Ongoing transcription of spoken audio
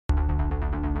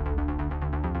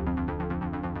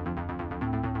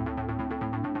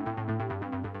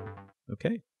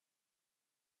Okay.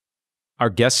 Our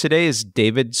guest today is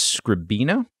David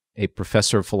Skrbina, a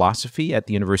professor of philosophy at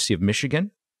the University of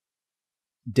Michigan.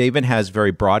 David has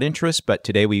very broad interests, but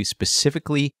today we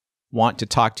specifically want to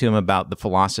talk to him about the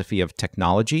philosophy of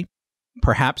technology.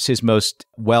 Perhaps his most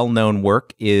well-known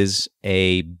work is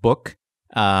a book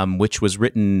which was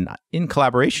written in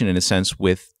collaboration, in a sense,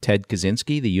 with Ted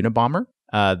Kaczynski, the Unabomber.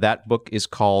 That book is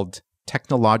called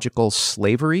Technological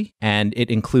Slavery, and it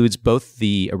includes both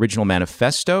the original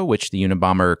manifesto, which the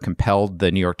Unabomber compelled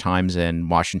the New York Times and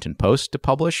Washington Post to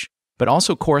publish, but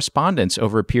also correspondence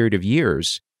over a period of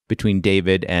years between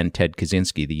David and Ted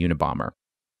Kaczynski, the Unabomber.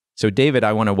 So, David,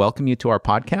 I want to welcome you to our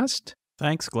podcast.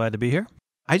 Thanks. Glad to be here.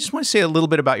 I just want to say a little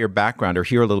bit about your background, or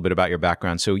hear a little bit about your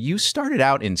background. So you started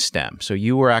out in STEM. So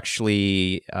you were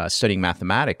actually studying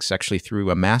mathematics, actually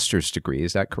through a master's degree.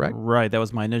 Is that correct? Right. That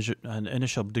was my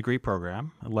initial degree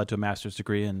program. It led to a master's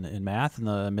degree in math in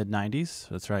the mid-90s.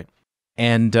 That's right.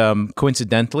 And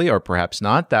coincidentally, or perhaps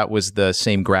not, that was the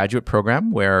same graduate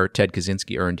program where Ted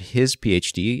Kaczynski earned his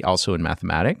PhD, also in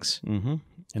mathematics. Mm-hmm.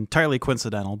 Entirely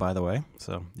coincidental, by the way.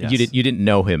 So yes. You didn't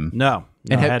know him? No.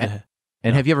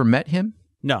 Have you ever met him?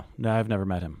 No, I've never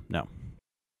met him. No.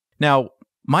 Now,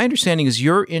 my understanding is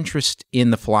your interest in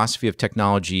the philosophy of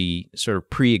technology sort of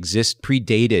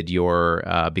predated your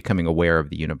becoming aware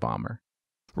of the Unabomber.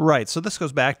 Right. So this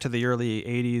goes back to the early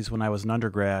 80s when I was an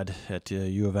undergrad at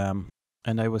U of M.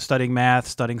 And I was studying math,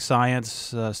 studying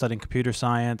science, studying computer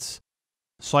science.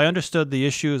 So I understood the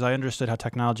issues. I understood how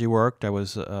technology worked. I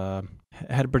was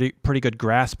had a pretty good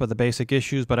grasp of the basic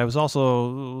issues, but I was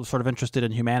also sort of interested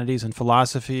in humanities and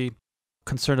philosophy,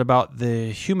 concerned about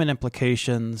the human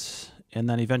implications and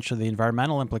then eventually the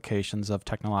environmental implications of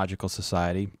technological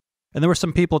society. And there were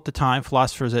some people at the time,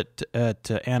 philosophers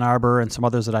at Ann Arbor and some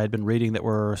others that I had been reading, that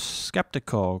were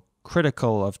skeptical,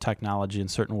 critical of technology in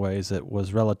certain ways that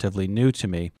was relatively new to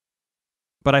me.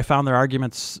 But I found their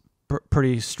arguments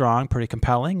pretty strong, pretty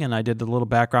compelling, and I did a little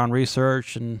background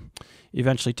research and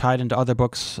eventually tied into other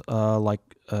books like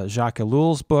Jacques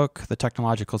Ellul's book, The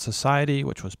Technological Society,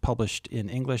 which was published in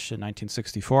English in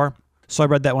 1964. So I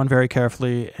read that one very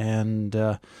carefully,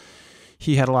 and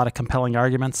he had a lot of compelling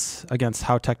arguments against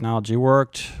how technology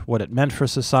worked, what it meant for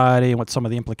society, and what some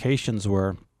of the implications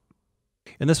were.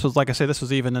 And this was, like I say, this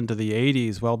was even into the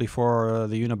 80s, well before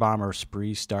the Unabomber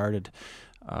spree started.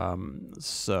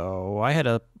 So I had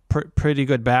a pretty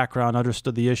good background,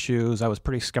 understood the issues. I was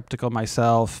pretty skeptical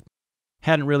myself.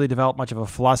 Hadn't really developed much of a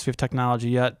philosophy of technology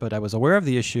yet, but I was aware of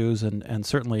the issues and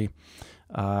certainly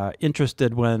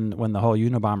interested when the whole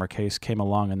Unabomber case came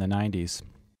along in the 90s.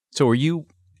 So were you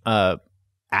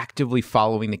actively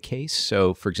following the case?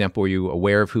 So, for example, were you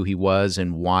aware of who he was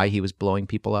and why he was blowing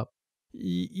people up?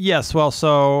 Yes. Well,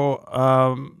 so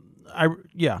I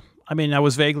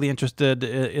was vaguely interested.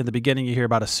 In the beginning, you hear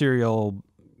about a serial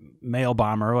mail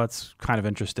bomber. Well, that's kind of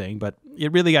interesting, but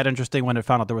it really got interesting when it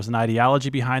found out there was an ideology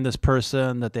behind this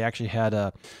person, that they actually had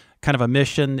a kind of a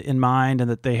mission in mind, and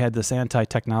that they had this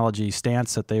anti-technology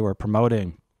stance that they were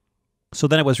promoting. So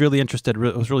then it was really interested.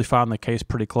 It was really following the case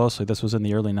pretty closely. This was in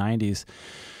the early 90s.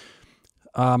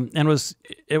 And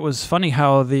it was funny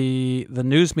how the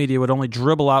news media would only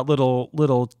dribble out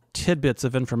little tidbits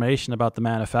of information about the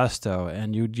manifesto,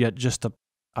 and you'd get just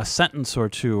a sentence or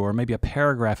two, or maybe a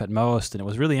paragraph at most, and it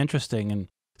was really interesting. And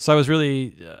so I was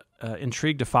really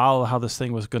intrigued to follow how this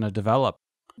thing was going to develop.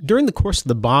 During the course of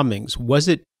the bombings, was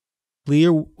it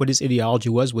clear what his ideology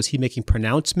was? Was he making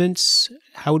pronouncements?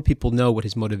 How would people know what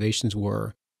his motivations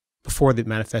were before the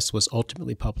manifesto was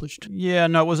ultimately published? Yeah,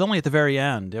 no, it was only at the very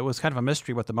end. It was kind of a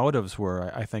mystery what the motives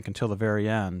were, I think, until the very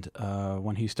end,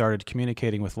 when he started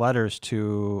communicating with letters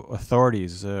to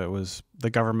authorities. It was the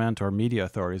government or media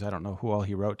authorities. I don't know who all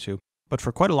he wrote to. But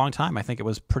for quite a long time, I think it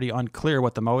was pretty unclear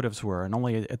what the motives were. And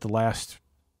only at the last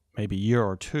maybe year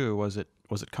or two was it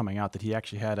coming out that he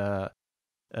actually had a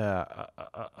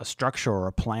structure or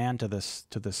a plan to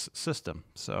this system.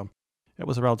 So it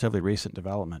was a relatively recent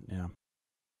development, yeah.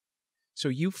 So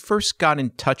you first got in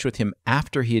touch with him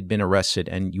after he had been arrested,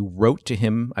 and you wrote to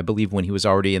him, I believe, when he was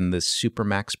already in the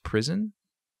Supermax prison?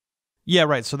 Yeah,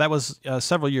 right. So that was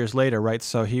several years later, right?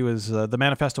 So he was the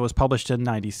manifesto was published in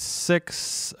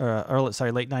 96,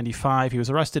 late 95. He was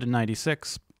arrested in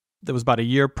 96. There was about a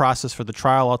year process for the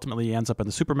trial. Ultimately, he ends up in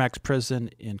the Supermax prison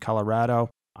in Colorado.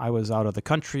 I was out of the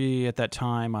country at that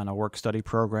time on a work-study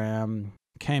program.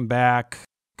 Came back,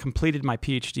 completed my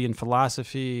PhD in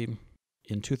philosophy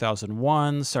in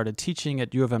 2001, started teaching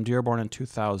at U of M Dearborn in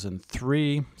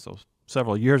 2003. So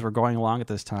several years were going along at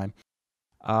this time.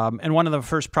 And one of the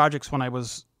first projects when I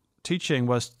was teaching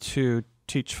was to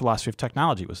teach philosophy of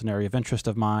technology. It was an area of interest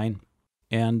of mine.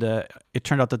 And it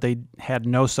turned out that they had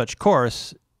no such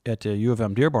course at U of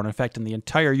M Dearborn. In fact, in the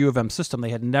entire U of M system, they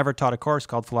had never taught a course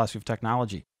called Philosophy of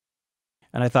Technology.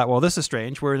 And I thought, well, this is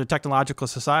strange. We're in a technological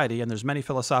society, and there's many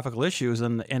philosophical issues,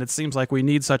 and it seems like we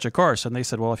need such a course. And they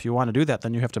said, well, if you want to do that,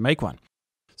 then you have to make one.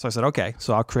 So I said, okay,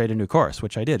 so I'll create a new course,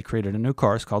 which I did. Created a new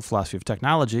course called Philosophy of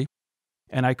Technology.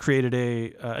 And I created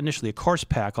initially a course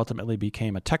pack, ultimately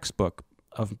became a textbook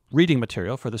of reading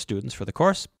material for the students for the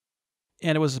course.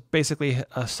 And it was basically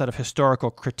a set of historical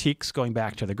critiques going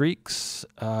back to the Greeks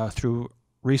through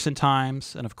recent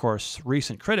times. And of course,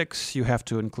 recent critics, you have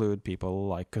to include people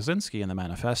like Kaczynski in the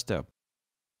Manifesto.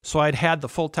 So I'd had the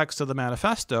full text of the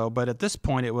Manifesto, but at this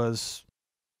point it was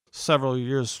several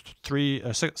years,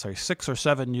 6 or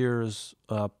 7 years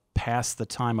past the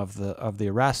time of the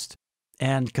arrest.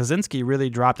 And Kaczynski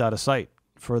really dropped out of sight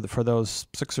for those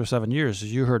 6 or 7 years.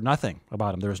 You heard nothing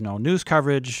about him. There was no news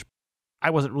coverage. I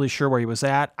wasn't really sure where he was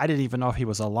at. I didn't even know if he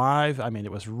was alive. I mean,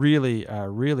 it was really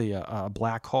a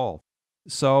black hole.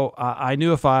 So I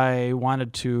knew if I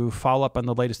wanted to follow up on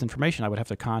the latest information, I would have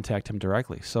to contact him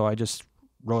directly. So I just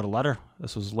wrote a letter.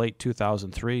 This was late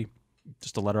 2003,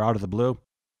 just a letter out of the blue.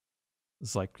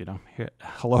 It's like,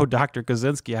 hello, Dr.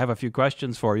 Kaczynski, I have a few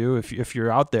questions for you if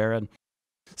you're out there. And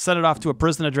sent it off to a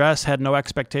prison address, had no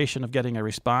expectation of getting a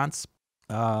response.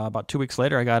 About 2 weeks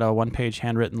later, I got a one-page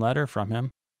handwritten letter from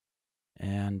him.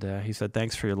 And he said,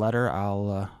 thanks for your letter.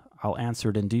 I'll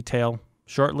answer it in detail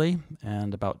shortly.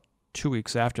 And about 2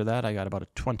 weeks after that, I got about a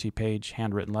 20-page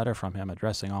handwritten letter from him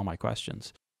addressing all my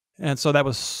questions. And so that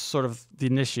was sort of the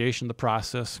initiation of the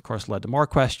process. Of course, led to more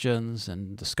questions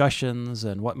and discussions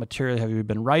and what material have you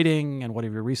been writing and what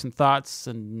are your recent thoughts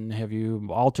and have you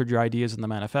altered your ideas in the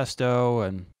Manifesto?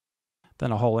 And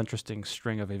then a whole interesting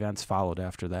string of events followed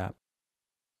after that.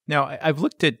 Now, I've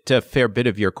looked at a fair bit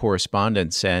of your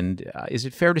correspondence, and is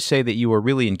it fair to say that you were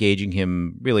really engaging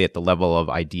him really at the level of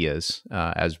ideas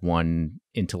as one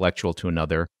intellectual to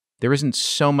another? There isn't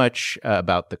so much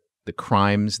about the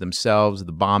crimes themselves,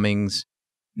 the bombings,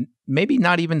 maybe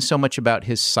not even so much about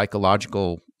his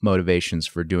psychological motivations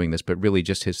for doing this, but really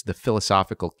just the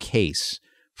philosophical case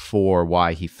for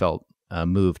why he felt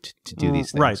moved to do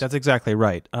these things. Right, that's exactly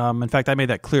right. In fact, I made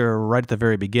that clear right at the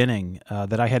very beginning,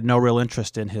 that I had no real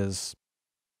interest in his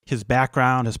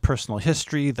background, his personal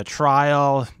history, the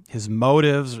trial, his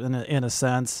motives, in a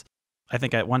sense. I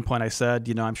think at one point I said,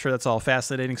 I'm sure that's all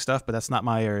fascinating stuff, but that's not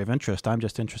my area of interest. I'm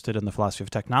just interested in the philosophy of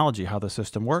technology, how the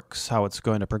system works, how it's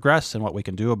going to progress, and what we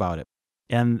can do about it.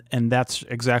 And that's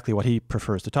exactly what he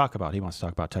prefers to talk about. He wants to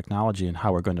talk about technology and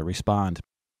how we're going to respond.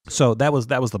 So that was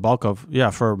the bulk of,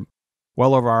 for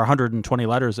well over our 120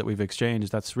 letters that we've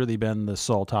exchanged, that's really been the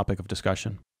sole topic of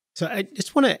discussion. So I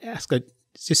just want to ask a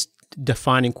just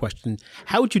defining question.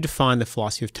 How would you define the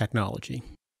philosophy of technology?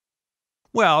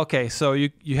 Well, okay, so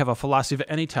you have a philosophy of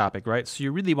any topic, right? So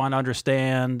you really want to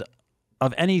understand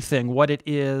of anything what it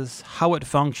is, how it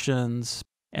functions,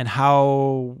 and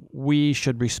how we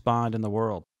should respond in the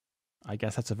world. I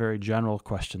guess that's a very general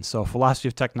question. So philosophy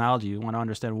of technology, you want to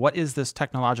understand what is this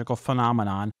technological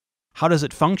phenomenon, how does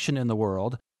it function in the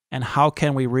world, and how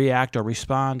can we react or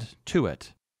respond to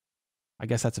it? I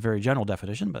guess that's a very general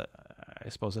definition, but I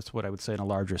suppose that's what I would say in a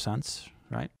larger sense,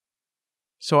 right?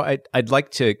 So I'd like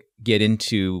to get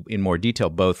into, in more detail,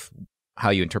 both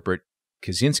how you interpret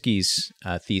Kaczynski's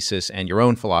thesis and your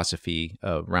own philosophy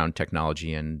around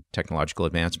technology and technological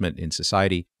advancement in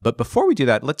society. But before we do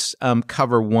that, let's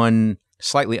cover one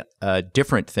slightly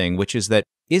different thing, which is that,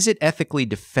 is it ethically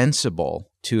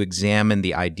defensible to examine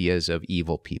the ideas of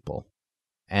evil people?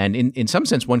 And in some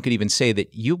sense, one could even say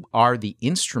that you are the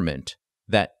instrument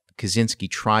that Kaczynski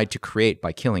tried to create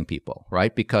by killing people,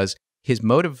 right? Because his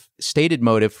stated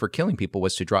motive for killing people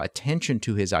was to draw attention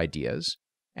to his ideas.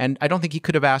 And I don't think he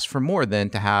could have asked for more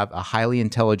than to have a highly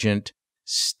intelligent,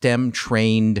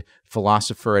 STEM-trained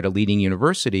philosopher at a leading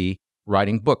university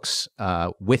writing books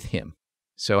with him.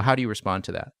 So how do you respond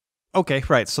to that? Okay,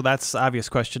 right. So that's an obvious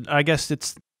question. I guess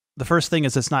the first thing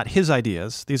is it's not his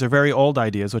ideas. These are very old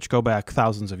ideas which go back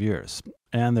thousands of years.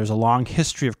 And there's a long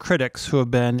history of critics who have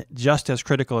been just as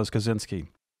critical as Kaczynski.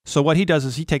 So what he does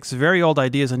is he takes very old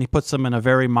ideas and he puts them in a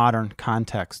very modern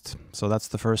context. So that's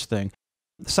the first thing.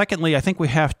 Secondly, I think we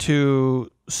have to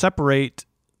separate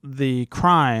the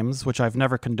crimes, which I've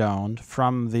never condoned,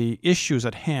 from the issues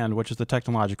at hand, which is the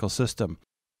technological system.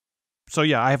 So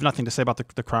yeah, I have nothing to say about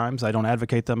the crimes. I don't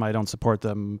advocate them. I don't support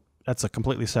them. That's a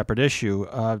completely separate issue.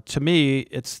 To me,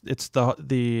 it's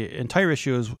the entire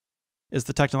issue is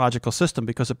the technological system,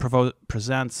 because it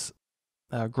presents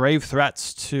grave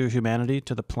threats to humanity,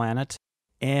 to the planet,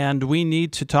 and we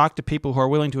need to talk to people who are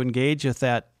willing to engage with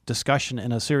that discussion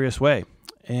in a serious way.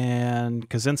 and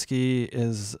Kaczynski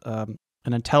is an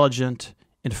intelligent,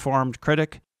 informed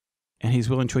critic, and he's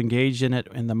willing to engage in it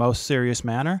in the most serious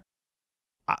manner.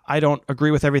 I don't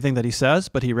agree with everything that he says,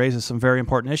 but he raises some very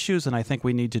important issues, and I think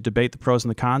we need to debate the pros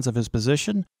and the cons of his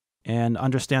position and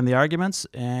understand the arguments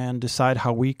and decide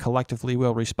how we collectively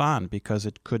will respond, because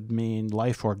it could mean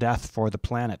life or death for the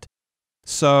planet.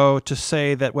 So to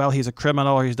say that, well, he's a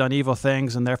criminal or he's done evil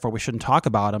things and therefore we shouldn't talk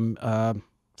about him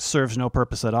serves no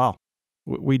purpose at all.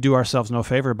 We do ourselves no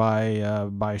favor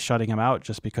by shutting him out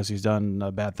just because he's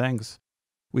done bad things.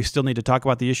 We still need to talk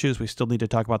about the issues. We still need to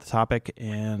talk about the topic,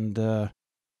 and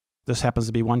this happens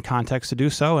to be one context to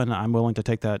do so, and I'm willing to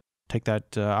take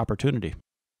that opportunity.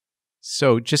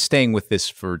 So just staying with this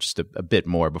for just a bit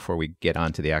more before we get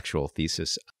on to the actual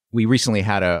thesis. We recently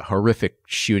had a horrific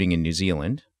shooting in New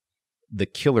Zealand. The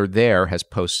killer there has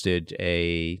posted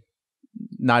a,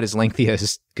 not as lengthy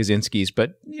as Kaczynski's,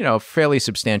 but fairly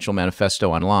substantial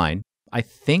manifesto online. I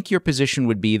think your position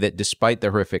would be that despite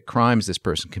the horrific crimes this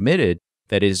person committed,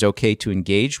 that it is okay to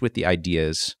engage with the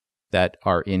ideas that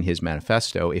are in his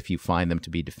manifesto if you find them to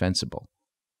be defensible.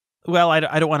 Well, I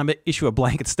don't want to issue a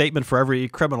blanket statement for every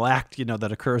criminal act,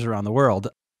 that occurs around the world.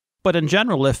 But in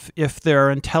general, if there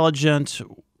are intelligent,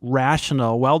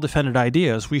 rational, well-defended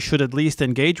ideas, we should at least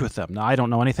engage with them. Now, I don't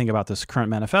know anything about this current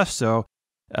manifesto.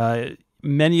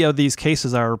 Many of these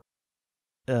cases are,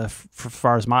 for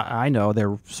far as I know,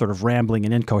 they're sort of rambling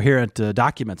and incoherent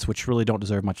documents, which really don't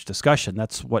deserve much discussion.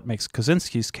 That's what makes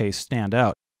Kaczynski's case stand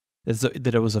out, is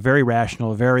that it was a very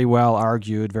rational, very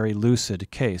well-argued, very lucid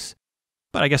case.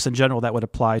 But I guess in general that would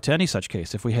apply to any such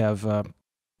case. If we have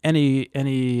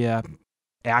any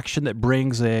action that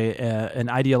brings an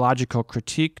ideological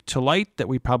critique to light, that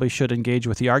we probably should engage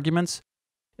with the arguments,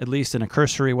 at least in a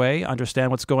cursory way, understand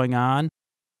what's going on.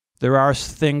 There are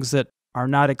things that are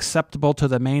not acceptable to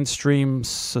the mainstream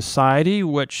society,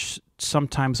 which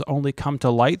sometimes only come to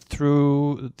light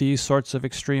through these sorts of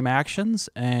extreme actions,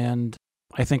 and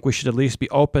I think we should at least be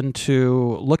open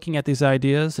to looking at these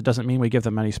ideas. It doesn't mean we give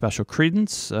them any special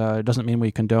credence. It doesn't mean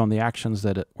we condone the actions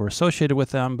that were associated with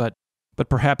them, but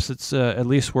perhaps it's at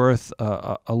least worth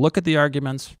a look at the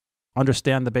arguments,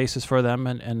 understand the basis for them,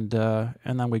 and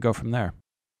then we go from there.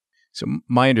 So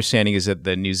my understanding is that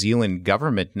the New Zealand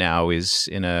government now is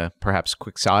in a perhaps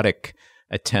quixotic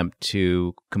attempt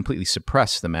to completely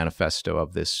suppress the manifesto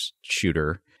of this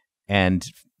shooter. And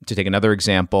to take another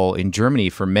example, in Germany,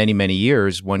 for many, many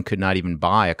years, one could not even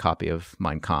buy a copy of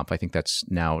Mein Kampf. I think that's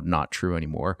now not true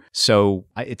anymore. So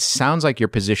it sounds like your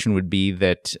position would be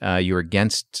that you're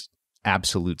against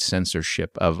absolute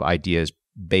censorship of ideas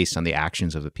based on the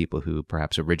actions of the people who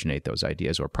perhaps originate those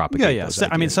ideas or propagate those ideas.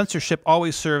 I mean, censorship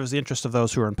always serves the interest of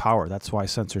those who are in power. That's why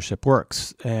censorship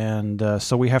works. And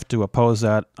so we have to oppose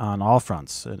that on all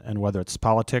fronts, and whether it's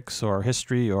politics or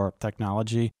history or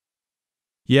technology.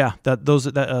 Yeah,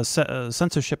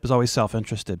 censorship is always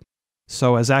self-interested.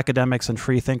 So as academics and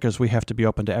free thinkers, we have to be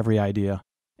open to every idea.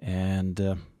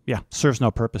 And serves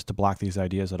no purpose to block these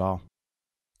ideas at all.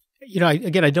 I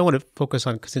don't want to focus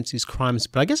on Kaczynski's crimes,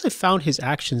 but I guess I found his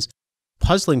actions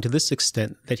puzzling to this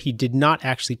extent that he did not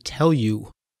actually tell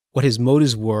you what his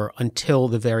motives were until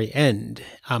the very end.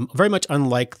 Very much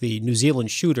unlike the New Zealand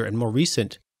shooter and more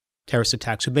recent terrorist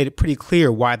attacks, who made it pretty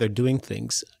clear why they're doing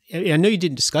things. I know you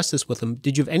didn't discuss this with him.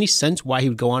 Did you have any sense why he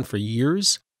would go on for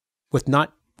years with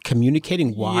not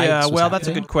communicating why? Yeah, well, that's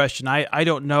a good question. I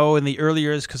don't know in the early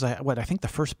years, because I think the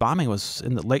first bombing was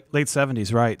in the late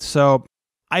 70s, right? So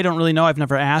I don't really know. I've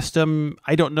never asked him.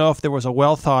 I don't know if there was a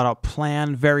well thought out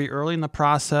plan very early in the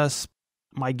process.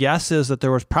 My guess is that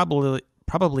there was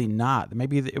probably not.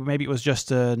 Maybe it was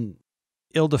just an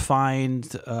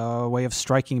ill-defined way of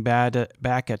striking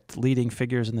back at leading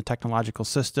figures in the technological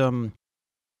system.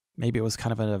 Maybe it was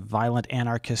kind of a violent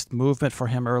anarchist movement for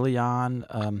him early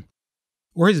on.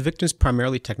 Were his victims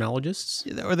primarily technologists?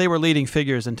 Or they were leading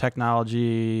figures in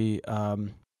technology.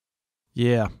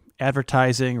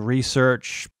 Advertising,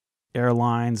 research,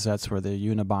 airlines. That's where the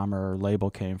Unabomber label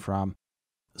came from.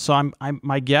 So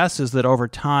my guess is that over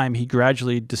time he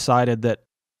gradually decided that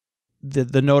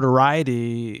the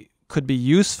notoriety could be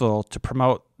useful to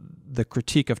promote the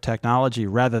critique of technology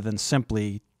rather than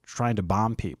simply trying to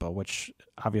bomb people, which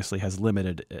obviously has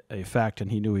limited effect.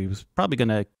 And he knew it was going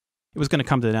to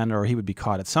come to an end, or he would be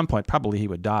caught at some point. Probably he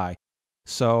would die.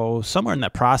 So somewhere in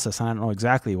that process, I don't know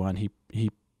exactly when, he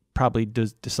probably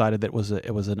decided that it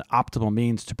was an optimal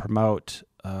means to promote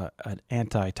an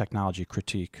anti-technology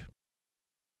critique.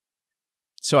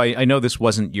 So I know this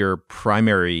wasn't your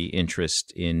primary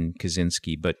interest in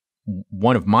Kaczynski, but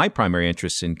one of my primary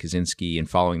interests in Kaczynski, in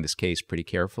following this case pretty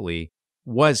carefully,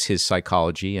 was his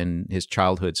psychology and his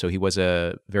childhood. So he was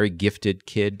a very gifted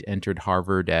kid, entered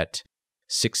Harvard at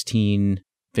 16,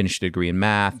 finished a degree in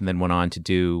math, and then went on to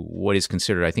do what is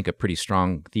considered, I think, a pretty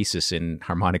strong thesis in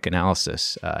harmonic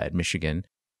analysis at Michigan,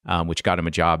 which got him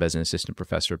a job as an assistant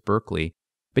professor at Berkeley.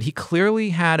 But he clearly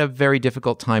had a very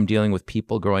difficult time dealing with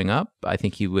people growing up. I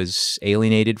think he was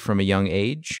alienated from a young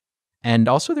age. And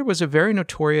also there was a very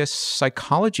notorious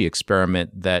psychology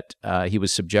experiment that he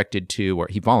was subjected to, or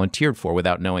he volunteered for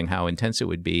without knowing how intense it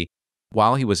would be,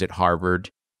 while he was at Harvard.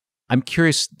 I'm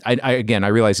curious, I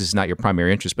realize this is not your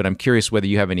primary interest, but I'm curious whether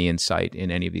you have any insight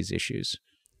in any of these issues.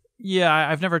 Yeah,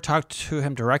 I've never talked to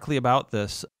him directly about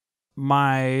this.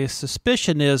 My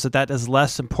suspicion is that is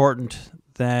less important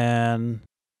than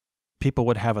people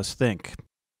would have us think,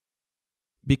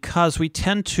 because we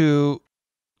tend to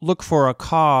look for a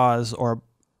cause or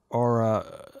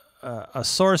a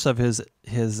source of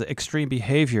his extreme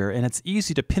behavior, and it's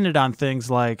easy to pin it on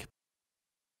things like,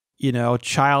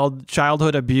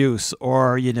 childhood abuse,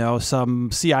 or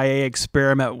some CIA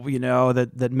experiment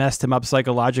that messed him up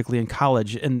psychologically in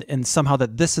college, and somehow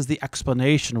that this is the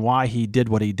explanation why he did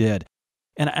what he did.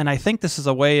 And I think this is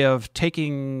a way of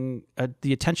taking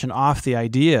the attention off the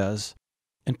ideas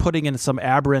and putting in some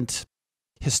aberrant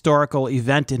historical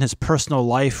event in his personal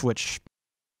life, which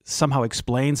somehow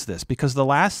explains this. Because the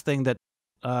last thing that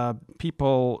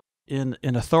people in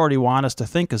authority want us to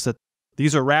think is that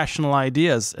these are rational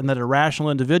ideas and that a rational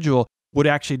individual would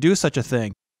actually do such a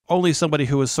thing. Only somebody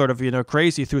who is sort of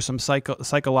crazy through some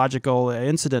psychological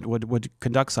incident would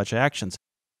conduct such actions.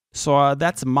 So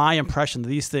that's my impression.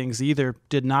 These things either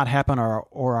did not happen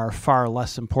or are far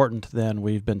less important than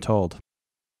we've been told.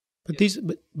 But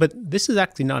this is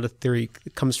actually not a theory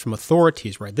that comes from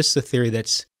authorities, right? This is a theory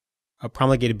that's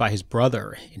promulgated by his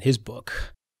brother in his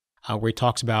book, where he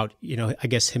talks about, I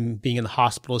guess him being in the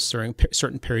hospital during a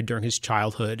certain period during his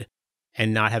childhood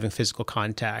and not having physical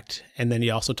contact. And then he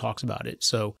also talks about it.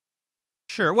 So,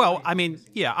 sure. Well, I mean,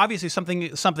 yeah, obviously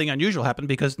something unusual happened,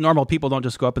 because normal people don't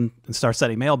just go up and start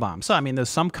setting mail bombs. So, I mean, there's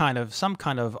some kind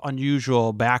of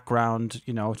unusual background,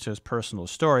 to his personal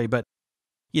story. But,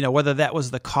 whether that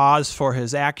was the cause for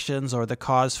his actions or the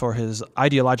cause for his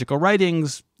ideological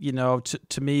writings,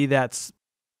 to me,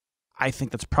 I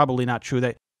think that's probably not true.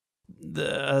 That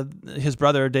his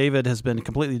brother David has been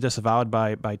completely disavowed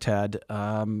by Ted.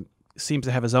 Seems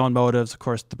to have his own motives. Of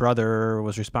course, the brother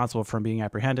was responsible for him being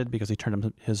apprehended because he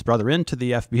turned his brother into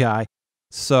the FBI.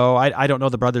 So I don't know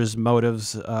the brother's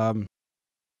motives.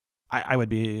 I would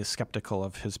be skeptical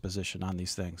of his position on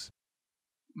these things.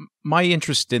 My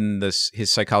interest in his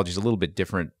psychology is a little bit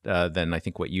different than I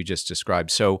think what you just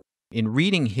described. So in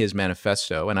reading his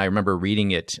manifesto, and I remember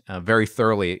reading it very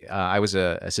thoroughly, I was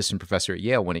an assistant professor at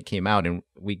Yale when it came out, and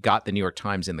we got the New York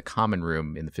Times in the common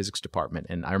room in the physics department,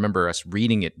 and I remember us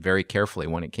reading it very carefully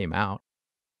when it came out.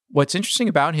 What's interesting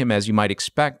about him, as you might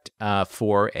expect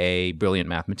for a brilliant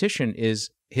mathematician, is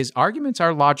his arguments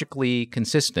are logically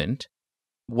consistent.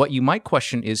 What you might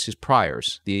question is his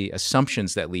priors, the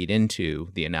assumptions that lead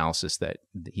into the analysis that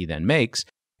he then makes.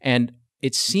 And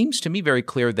it seems to me very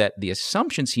clear that the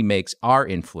assumptions he makes are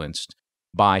influenced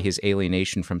by his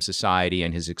alienation from society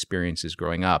and his experiences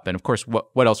growing up. And of course,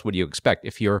 what else would you expect?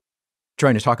 If you're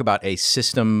trying to talk about a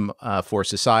system for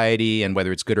society and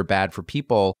whether it's good or bad for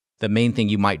people, the main thing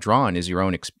you might draw on is your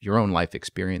own life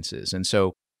experiences. And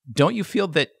so don't you feel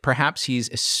that perhaps he's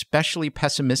especially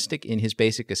pessimistic in his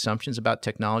basic assumptions about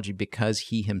technology because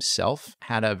he himself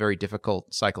had a very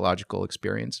difficult psychological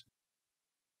experience?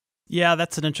 Yeah,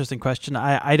 that's an interesting question.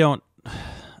 I don't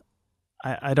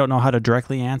know how to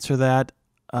directly answer that.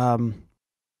 I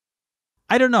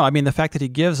don't know. I mean, the fact that he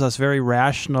gives us very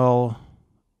rational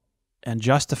and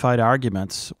justified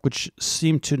arguments, which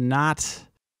seem to not,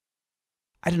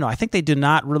 I don't know, I think they do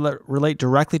not relate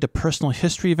directly to personal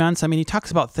history events. I mean, he talks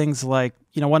about things like,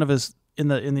 one of his, in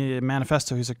the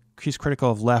manifesto, he's critical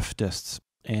of leftists,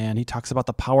 and he talks about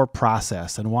the power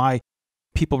process and why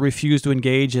people refuse to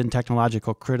engage in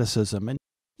technological criticism. And,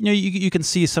 you can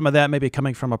see some of that maybe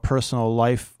coming from a personal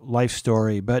life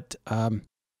story, but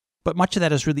much of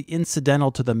that is really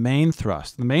incidental to the main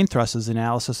thrust. The main thrust is the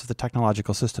analysis of the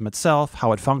technological system itself,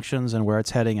 how it functions and where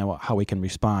it's heading and how we can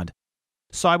respond.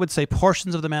 So I would say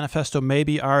portions of the manifesto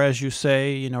maybe are, as you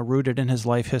say, rooted in his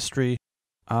life history,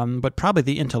 but probably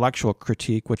the intellectual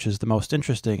critique, which is the most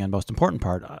interesting and most important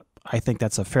part, I think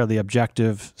that's a fairly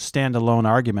objective, standalone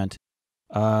argument.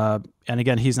 And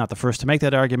again, he's not the first to make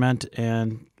that argument,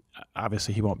 and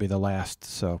obviously he won't be the last.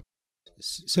 So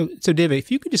David,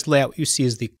 if you could just lay out what you see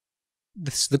as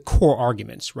the core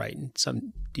arguments, right, in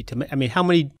some detail. I mean, how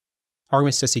many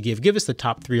arguments does he give? Give us the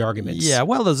top 3 arguments. Yeah,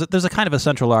 well, there's a kind of a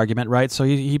central argument, right? So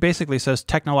he basically says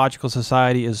technological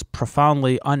society is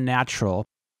profoundly unnatural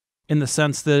in the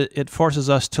sense that it forces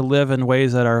us to live in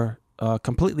ways that are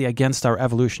completely against our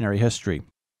evolutionary history.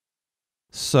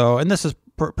 So, and this is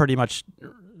pretty much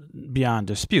beyond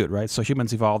dispute, right? So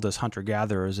humans evolved as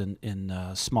hunter-gatherers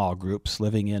in small groups,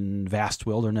 living in vast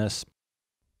wilderness,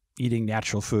 eating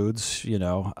natural foods,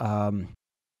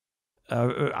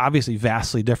 obviously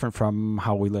vastly different from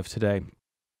how we live today.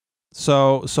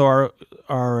 So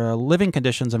our living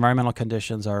conditions, environmental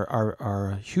conditions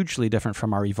are hugely different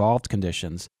from our evolved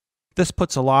conditions. This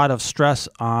puts a lot of stress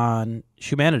on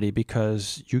humanity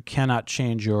because you cannot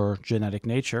change your genetic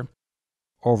nature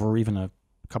over even a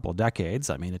couple of decades.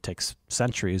 I mean, it takes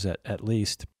centuries at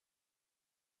least.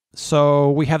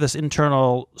 So we have this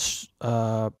internal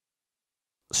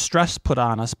stress put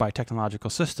on us by technological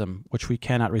system, which we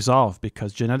cannot resolve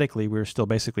because genetically we're still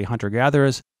basically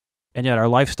hunter-gatherers, and yet our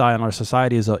lifestyle and our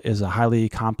society is a highly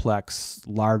complex,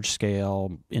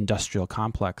 large-scale industrial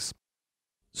complex.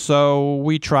 So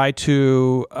we try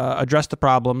to address the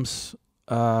problems.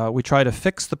 We try to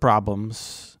fix the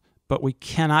problems, but we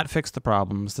cannot fix the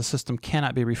problems. The system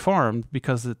cannot be reformed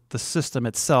because the system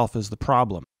itself is the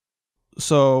problem.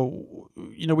 So,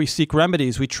 we seek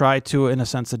remedies. We try to, in a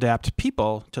sense, adapt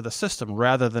people to the system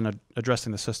rather than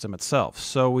addressing the system itself.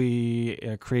 So we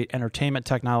create entertainment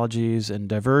technologies and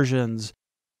diversions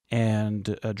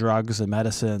and drugs and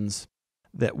medicines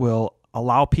that will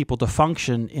allow people to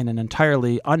function in an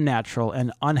entirely unnatural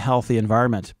and unhealthy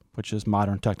environment, which is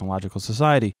modern technological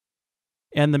society.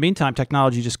 In the meantime,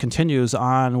 technology just continues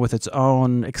on with its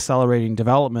own accelerating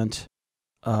development,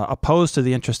 opposed to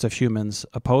the interest of humans,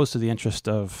 opposed to the interest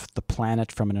of the planet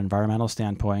from an environmental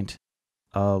standpoint,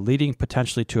 leading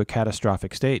potentially to a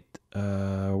catastrophic state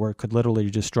where it could literally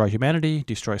destroy humanity,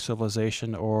 destroy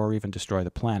civilization, or even destroy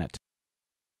the planet.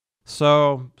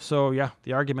 So yeah,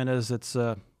 the argument is it's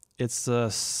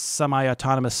a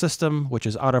semi-autonomous system which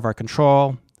is out of our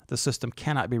control. The system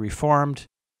cannot be reformed.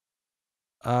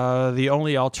 The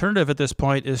only alternative at this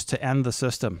point is to end the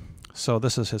system. So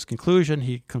this is his conclusion.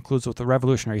 He concludes with the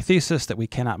revolutionary thesis that we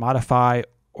cannot modify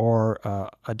or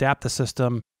adapt the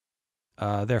system.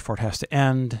 Therefore, it has to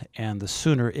end, and the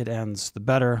sooner it ends, the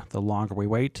better. The longer we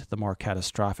wait, the more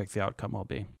catastrophic the outcome will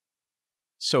be.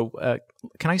 So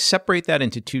can I separate that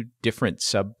into 2 different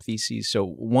sub-theses? So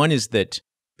one is that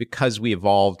because we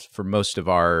evolved for most of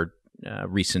our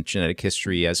recent genetic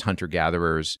history as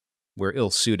hunter-gatherers, we're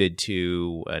ill-suited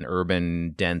to an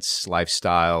urban, dense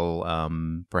lifestyle,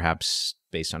 perhaps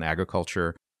based on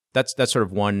agriculture. That's sort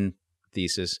of one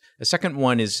thesis. A second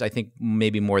one is, I think,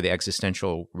 maybe more the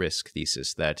existential risk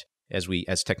thesis, that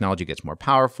as technology gets more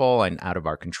powerful and out of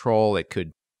our control, it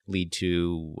could lead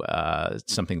to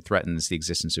something threatens the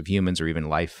existence of humans or even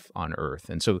life on Earth.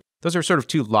 And so those are sort of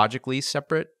 2 logically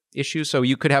separate issues. So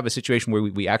you could have a situation where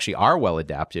we actually are well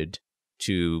adapted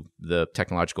to the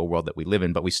technological world that we live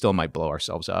in, but we still might blow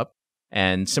ourselves up.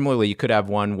 And similarly, you could have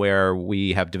one where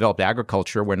we have developed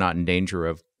agriculture. We're not in danger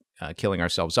of killing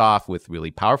ourselves off with really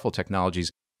powerful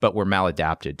technologies, but we're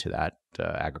maladapted to that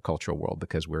agricultural world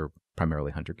because we're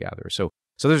primarily hunter-gatherers. So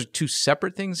those are 2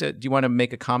 separate things. Do you want to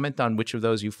make a comment on which of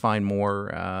those you find more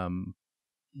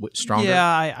stronger?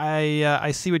 Yeah,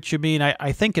 I see what you mean.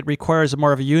 I think it requires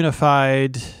more of a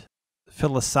unified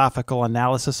philosophical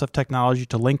analysis of technology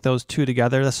to link those 2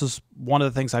 together. This is one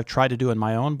of the things I've tried to do in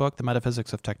my own book, The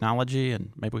Metaphysics of Technology,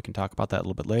 and maybe we can talk about that a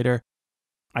little bit later.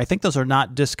 I think those are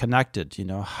not disconnected.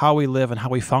 How we live and how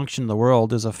we function in the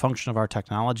world is a function of our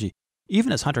technology.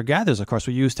 Even as hunter-gatherers, of course,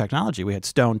 we use technology. We had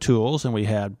stone tools, and we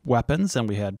had weapons, and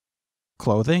we had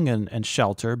clothing and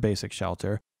shelter, basic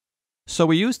shelter. So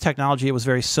we used technology. It was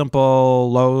very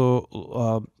simple,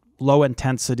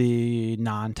 low-intensity,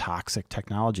 non-toxic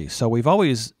technology. So we've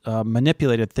always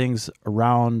manipulated things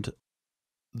around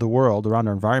the world, around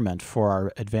our environment for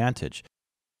our advantage.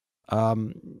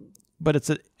 But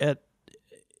it's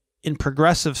in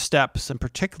progressive steps, and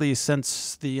particularly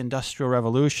since the Industrial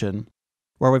Revolution,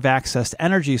 where we've accessed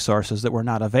energy sources that were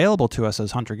not available to us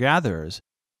as hunter-gatherers,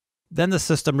 then the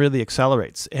system really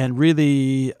accelerates and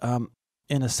really,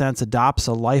 in a sense, adopts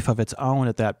a life of its own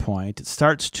at that point. It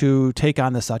starts to take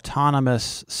on this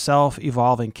autonomous,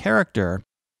 self-evolving character,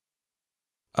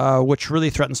 which really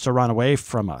threatens to run away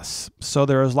from us. So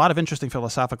there's a lot of interesting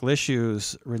philosophical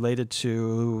issues related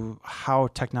to how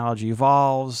technology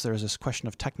evolves. There's this question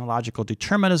of technological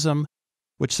determinism,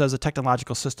 which says a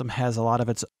technological system has a lot of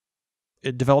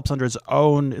it develops under its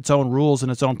own rules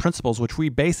and its own principles, which we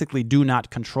basically do not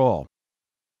control.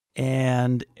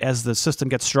 And as the system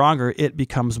gets stronger, it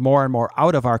becomes more and more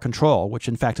out of our control, which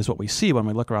in fact is what we see when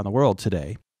we look around the world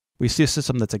today. We see a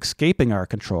system that's escaping our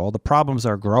control. The problems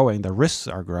are growing. The risks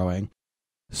are growing.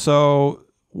 So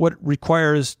what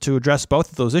requires to address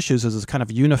both of those issues is this kind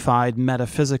of unified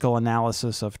metaphysical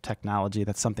analysis of technology.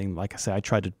 That's something, like I say, I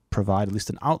tried to provide at least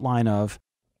an outline of.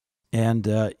 And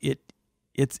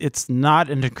it's not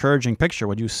an encouraging picture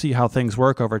when you see how things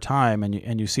work over time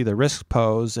and you see the risk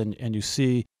pose and you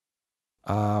see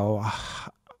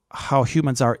how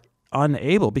humans are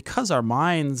unable, because our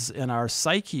minds and our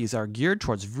psyches are geared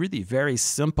towards really very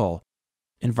simple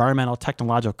environmental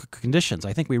technological conditions.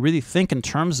 I think we really think in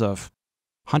terms of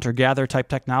hunter-gatherer type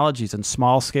technologies and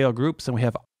small-scale groups, and we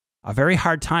have a very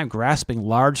hard time grasping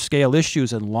large-scale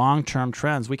issues and long-term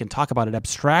trends. We can talk about it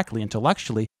abstractly,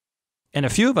 intellectually, and a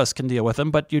few of us can deal with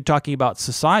them, but you're talking about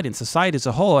society, and society as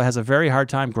a whole has a very hard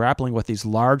time grappling with these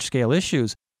large-scale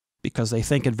issues because they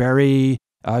think in very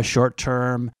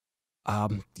short-term,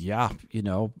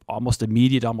 almost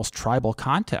immediate, almost tribal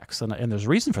contexts. And there's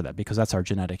reason for that because that's our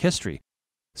genetic history.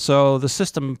 So the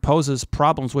system poses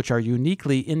problems which are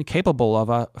uniquely incapable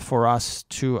of for us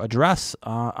to address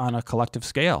on a collective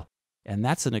scale. And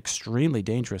that's an extremely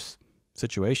dangerous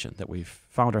situation that we've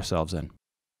found ourselves in.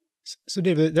 So,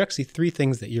 David, there are actually three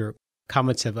things that your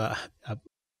comments have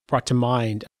brought to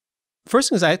mind. First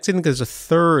thing is, I actually think there's a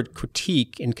third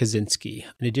critique in Kaczynski,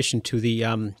 in addition to the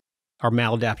our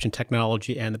maladaptation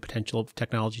technology and the potential of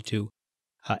technology to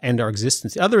end our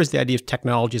existence. The other is the idea of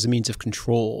technology as a means of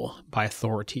control by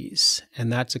authorities,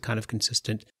 and that's a kind of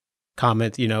consistent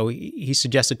comment. You know, he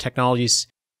suggested technologies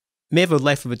may have a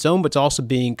life of its own, but it's also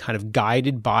being kind of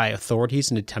guided by authorities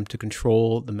in an attempt to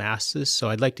control the masses. So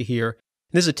I'd like to hear.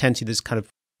 This is a tendency that's kind of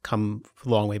come a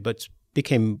long way, but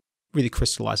became really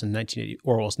crystallized in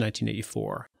Orwell's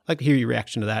 1984. I'd like to hear your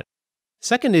reaction to that.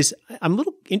 Second is, I'm a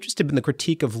little interested in the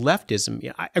critique of leftism. You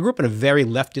know, I grew up in a very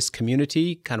leftist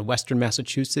community, kind of Western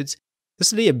Massachusetts.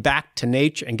 This idea of back to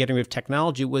nature and getting rid of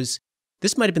technology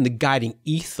this might have been the guiding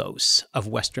ethos of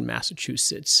Western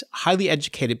Massachusetts. Highly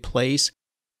educated place,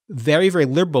 very, very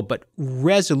liberal, but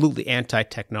resolutely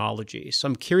anti-technology. So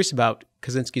I'm curious about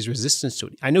Kaczynski's resistance to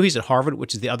it. I know he's at Harvard,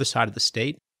 which is the other side of the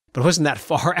state, but it wasn't that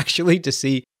far actually to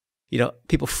see,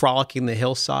 people frolicking the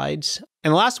hillsides.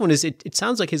 And the last one is, it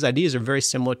sounds like his ideas are very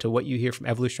similar to what you hear from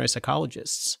evolutionary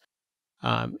psychologists.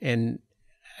 And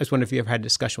I was wondering if you ever had a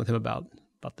discussion with him about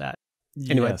that.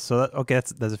 Anyway. Yeah, so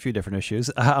there's a few different issues.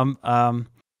 So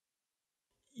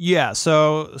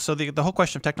the whole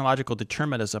question of technological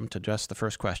determinism, to address the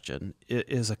first question,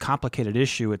 is a complicated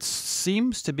issue. It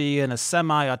seems to be in a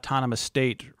semi-autonomous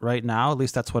state right now. At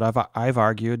least that's what I've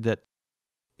argued, that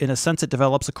in a sense it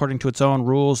develops according to its own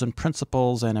rules and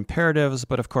principles and imperatives.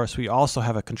 But of course, we also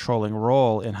have a controlling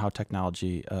role in how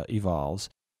technology evolves.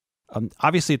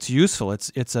 Obviously, it's useful.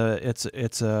 It's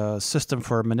a system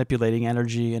for manipulating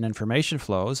energy and information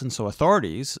flows, and so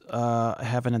authorities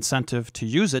have an incentive to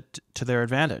use it to their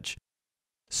advantage.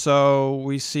 So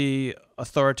we see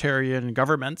authoritarian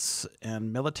governments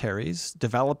and militaries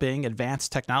developing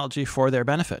advanced technology for their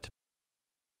benefit.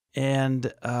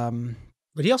 And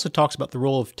but he also talks about the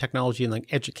role of technology in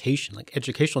education,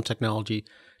 educational technology,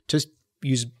 just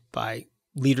used by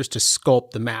leaders to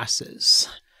sculpt the masses.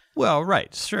 Well,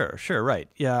 right, sure, right,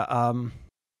 yeah,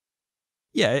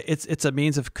 it's a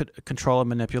means of control and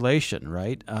manipulation,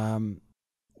 right?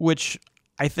 Which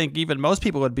I think even most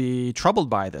people would be troubled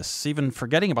by this, even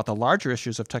forgetting about the larger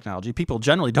issues of technology. People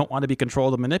generally don't want to be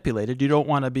controlled and manipulated. You don't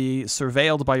want to be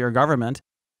surveilled by your government.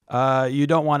 You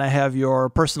don't want to have your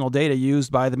personal data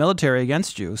used by the military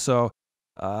against you. So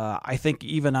I think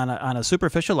even on a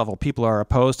superficial level, people are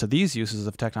opposed to these uses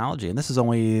of technology. And this is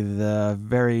only the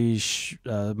very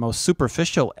most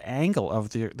superficial angle of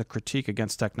the critique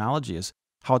against technology, is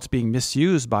how it's being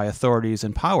misused by authorities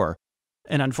in power.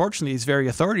 And unfortunately, these very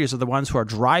authorities are the ones who are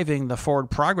driving the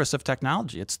forward progress of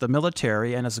technology. It's the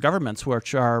military and its governments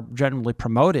which are generally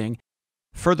promoting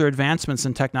further advancements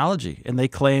in technology. And they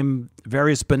claim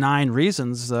various benign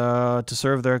reasons to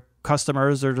serve their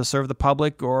customers or to serve the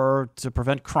public or to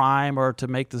prevent crime or to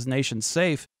make this nation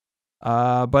safe.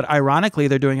 But ironically,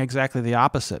 they're doing exactly the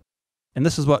opposite. And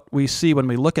this is what we see when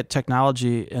we look at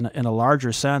technology in a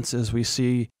larger sense, is we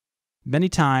see many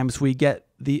times we get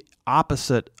the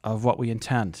opposite of what we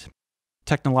intend.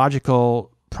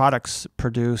 Technological products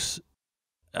produce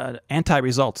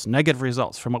anti-results, negative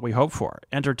results from what we hope for.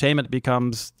 Entertainment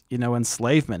becomes,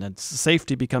 enslavement, and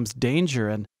safety becomes danger,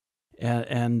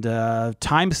 and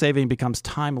time saving becomes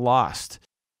time lost.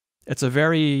 It's a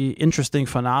very interesting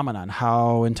phenomenon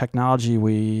how in technology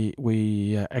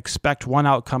we expect one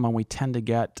outcome and we tend to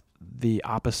get the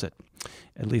opposite.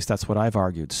 At least that's what I've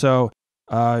argued. So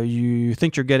you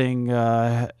think you're getting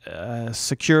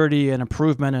security and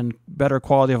improvement and better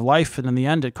quality of life, and in the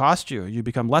end it costs you. You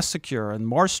become less secure and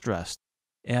more stressed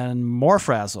and more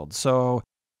frazzled. So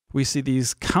we see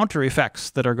these counter effects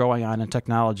that are going on in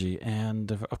technology.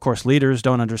 And of course, leaders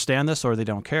don't understand this, or they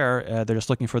don't care. They're just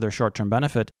looking for their short-term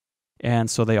benefit. And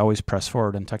so they always press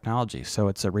forward in technology. So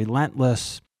it's a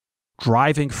relentless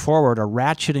driving forward, a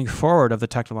ratcheting forward of the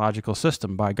technological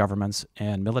system by governments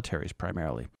and militaries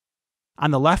primarily.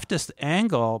 On the leftist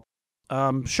angle,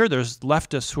 sure, there's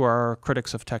leftists who are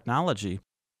critics of technology.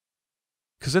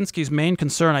 Kaczynski's main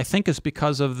concern, I think, is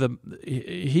because of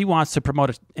he wants to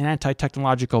promote an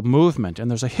anti-technological movement.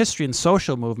 And there's a history in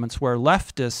social movements where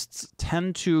leftists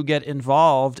tend to get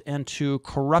involved and to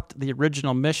corrupt the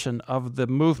original mission of the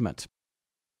movement.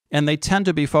 And they tend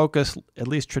to be focused, at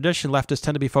least traditional leftists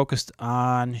tend to be focused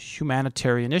on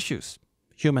humanitarian issues,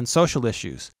 human social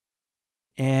issues.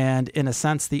 And in a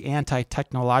sense, the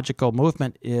anti-technological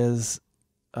movement is,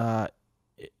 in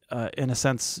a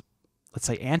sense, let's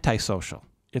say, antisocial.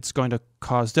 It's going to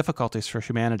cause difficulties for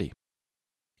humanity.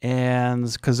 And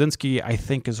Kaczynski, I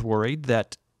think, is worried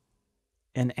that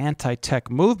an anti-tech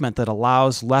movement that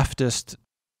allows leftists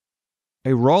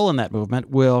a role in that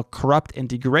movement will corrupt and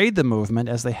degrade the movement,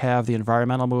 as they have the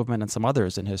environmental movement and some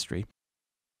others in history,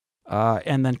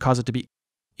 and then cause it to be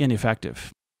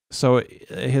ineffective. So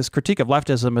his critique of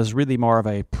leftism is really more of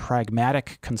a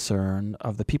pragmatic concern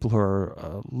of the people who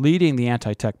are leading the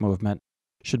anti-tech movement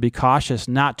should be cautious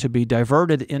not to be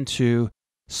diverted into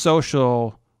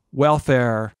social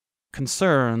welfare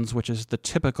concerns, which is the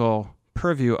typical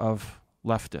purview of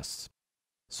leftists.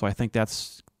 So I think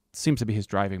that's seems to be his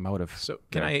driving motive. So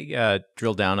can I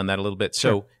drill down on that a little bit?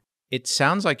 Sure. So it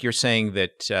sounds like you're saying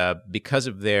that because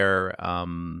of their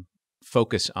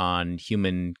focus on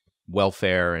human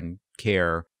welfare and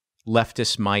care,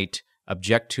 leftists might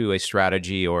object to a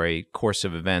strategy or a course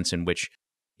of events in which,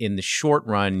 in the short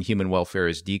run, human welfare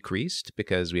is decreased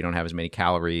because we don't have as many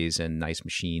calories and nice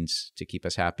machines to keep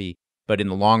us happy. But in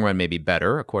the long run, maybe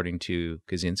better, according to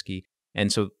Kaczynski.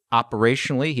 And so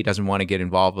operationally, he doesn't want to get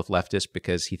involved with leftists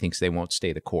because he thinks they won't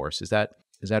stay the course. Is that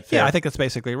fair? Yeah, I think that's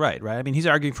basically right? I mean, he's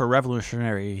arguing for a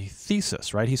revolutionary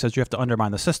thesis, right? He says you have to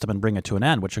undermine the system and bring it to an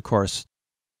end, which, of course,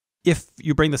 if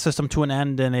you bring the system to an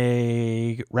end in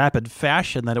a rapid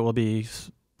fashion, then it will be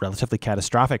relatively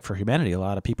catastrophic for humanity. A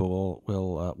lot of people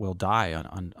will die,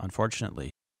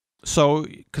 unfortunately. So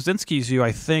Kaczynski's view,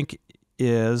 I think,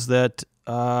 is that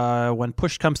when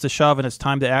push comes to shove and it's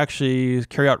time to actually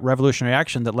carry out revolutionary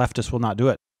action, that leftists will not do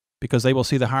it because they will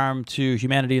see the harm to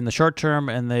humanity in the short term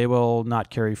and they will not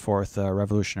carry forth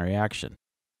revolutionary action.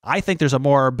 I think there's a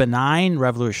more benign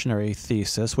revolutionary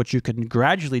thesis, which you can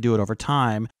gradually do it over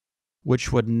time,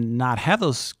 which would not have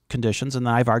those conditions, and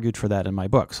I've argued for that in my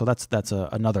book. So that's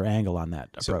another angle on that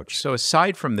approach. So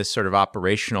aside from this sort of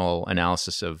operational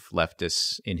analysis of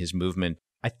leftists in his movement,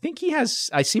 I think he has,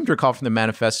 I seem to recall from the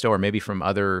manifesto or maybe from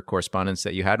other correspondence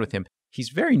that you had with him, he's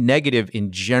very negative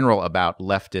in general about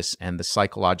leftists and the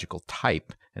psychological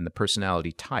type and the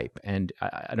personality type. And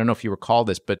I don't know if you recall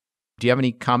this, but do you have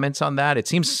any comments on that? It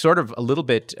seems sort of a little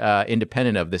bit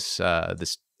independent of this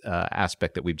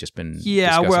aspect that we've just been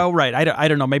discussing. Well, right. I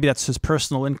don't know. Maybe that's his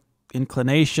personal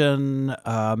inclination.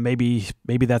 Maybe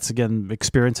that's, again,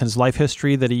 experience in his life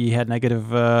history that he had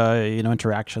negative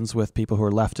interactions with people who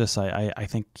are leftists. I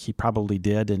think he probably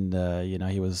did, and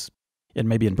he was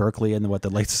maybe in Berkeley in the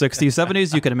late 60s,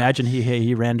 70s. You can imagine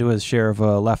he ran to his share of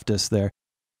leftists there.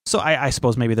 So I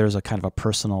suppose maybe there's a kind of a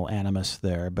personal animus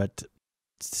there, but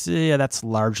yeah, that's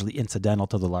largely incidental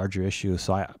to the larger issue.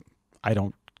 So I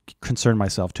don't concern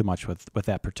myself too much with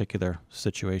that particular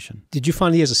situation. Did you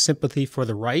find he has a sympathy for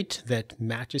the right that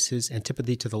matches his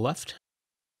antipathy to the left?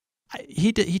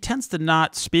 He tends to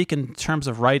not speak in terms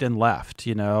of right and left.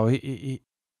 To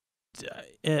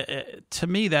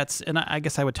me, that's, and I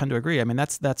guess I would tend to agree. I mean,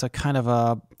 that's a kind of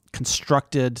a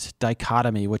constructed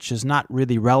dichotomy, which is not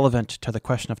really relevant to the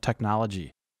question of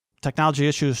technology. Technology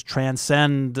issues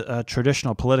transcend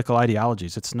traditional political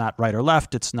ideologies. It's not right or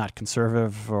left. It's not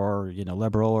conservative or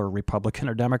liberal or Republican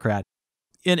or Democrat.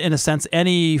 In a sense,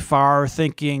 any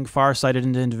far-thinking, far-sighted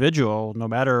individual, no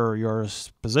matter your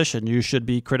position, you should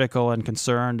be critical and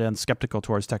concerned and skeptical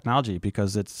towards technology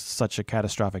because it's such a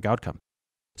catastrophic outcome.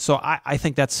 So I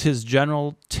think that's his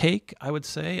general take, I would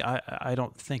say. I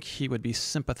don't think he would be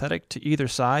sympathetic to either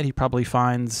side. He probably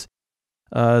finds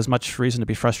as much reason to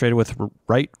be frustrated with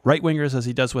right-wingers as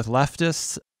he does with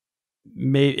leftists.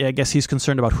 I guess he's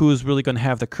concerned about who's really going to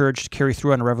have the courage to carry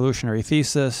through on a revolutionary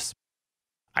thesis.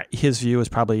 His view is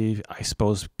probably, I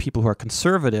suppose, people who are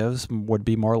conservatives would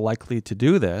be more likely to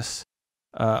do this.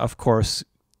 of course,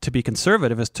 to be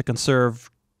conservative is to conserve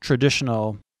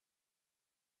traditional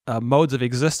modes of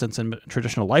existence and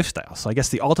traditional lifestyles. So I guess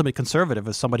the ultimate conservative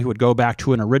is somebody who would go back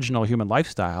to an original human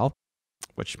lifestyle,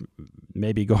 which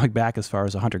may be going back as far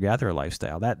as a hunter-gatherer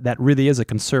lifestyle. That really is a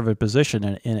conservative position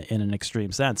in an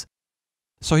extreme sense.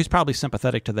 So he's probably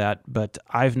sympathetic to that, but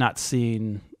I've not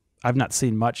seen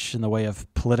much in the way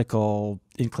of political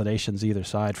inclinations either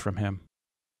side from him.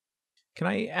 Can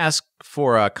I ask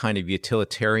for a kind of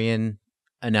utilitarian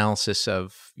analysis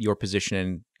of your position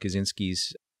and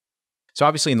Kaczynski's? So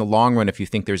obviously in the long run, if you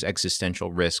think there's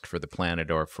existential risk for the planet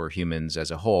or for humans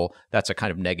as a whole, that's a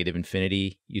kind of negative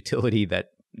infinity utility that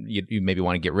you maybe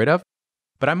want to get rid of.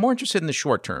 But I'm more interested in the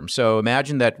short term. So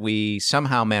imagine that we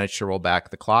somehow manage to roll back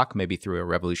the clock, maybe through a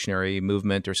revolutionary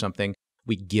movement or something.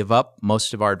 We give up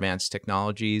most of our advanced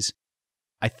technologies.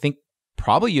 I think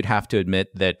probably you'd have to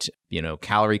admit that,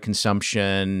 calorie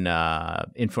consumption,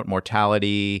 infant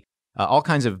mortality, all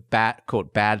kinds of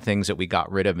quote, bad things that we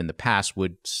got rid of in the past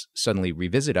would suddenly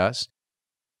revisit us.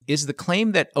 Is the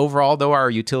claim that overall, though, our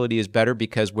utility is better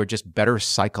because we're just better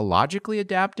psychologically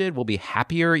adapted? We'll be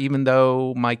happier even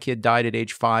though my kid died at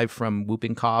age 5 from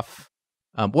whooping cough?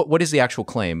 What is the actual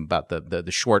claim about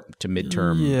the short to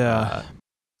midterm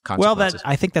consequences?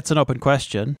 Well, I think that's an open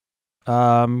question.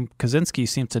 Kaczynski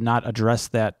seemed to not address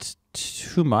that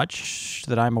too much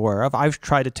that I'm aware of. I've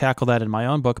tried to tackle that in my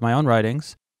own book, my own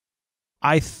writings.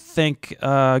 I think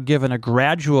given a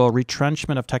gradual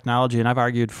retrenchment of technology, and I've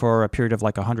argued for a period of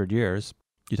like 100 years,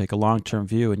 you take a long-term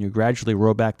view and you gradually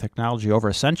roll back technology over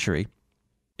a century,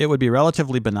 it would be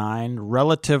relatively benign,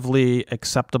 relatively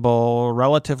acceptable,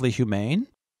 relatively humane.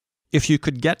 If you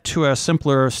could get to a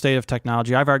simpler state of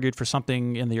technology, I've argued for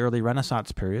something in the early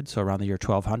Renaissance period, so around the year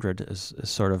 1200 is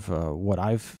sort of what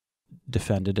I've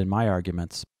defended in my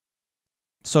arguments.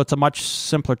 So it's a much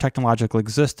simpler technological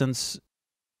existence.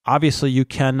 Obviously, you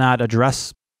cannot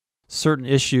address certain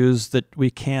issues that we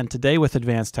can today with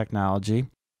advanced technology.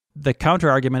 The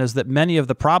counter-argument is that many of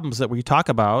the problems that we talk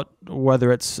about,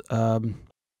 whether it's,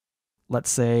 let's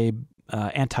say,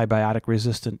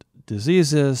 antibiotic-resistant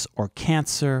diseases or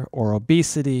cancer or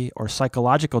obesity or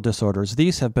psychological disorders,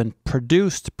 these have been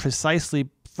produced precisely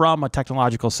from a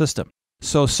technological system.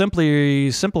 So simply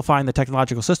simplifying the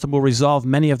technological system will resolve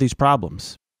many of these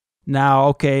problems. Now,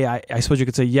 okay, I suppose you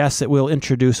could say, yes, it will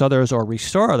introduce others or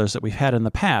restore others that we've had in the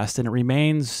past, and it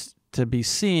remains to be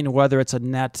seen whether it's a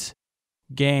net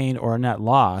gain or a net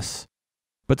loss.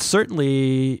 But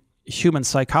certainly, human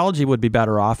psychology would be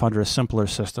better off under a simpler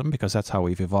system because that's how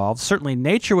we've evolved. Certainly,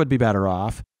 nature would be better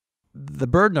off. The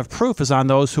burden of proof is on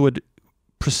those who would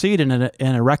proceed in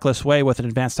a reckless way with an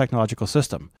advanced technological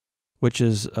system, which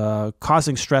is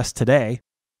causing stress today,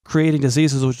 creating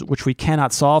diseases which we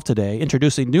cannot solve today,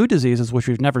 introducing new diseases which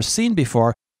we've never seen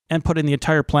before, and putting the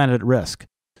entire planet at risk.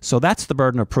 So that's the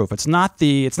burden of proof. It's not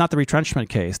the retrenchment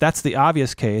case. That's the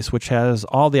obvious case, which has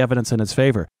all the evidence in its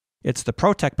favor. It's the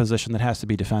pro-tech position that has to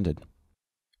be defended.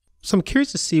 So I'm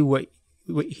curious to see what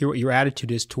your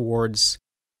attitude is towards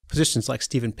positions like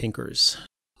Steven Pinker's,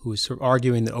 who is sort of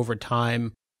arguing that over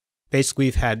time, basically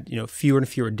we've had fewer and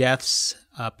fewer deaths.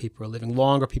 People are living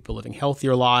longer. People are living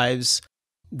healthier lives.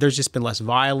 There's just been less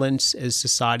violence as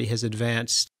society has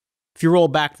advanced. If you roll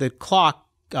back the clock,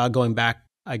 going back,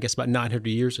 I guess, about 900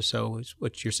 years or so, is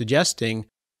what you're suggesting,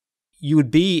 you would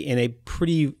be in a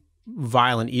pretty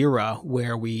violent era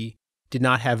where we did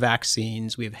not have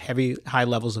vaccines. We have high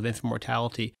levels of infant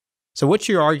mortality. So what's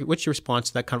your response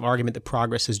to that kind of argument that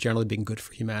progress has generally been good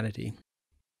for humanity?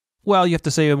 Well, you have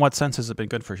to say, in what sense has it been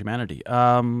good for humanity?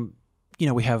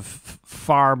 We have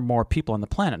far more people on the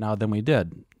planet now than we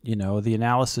did. The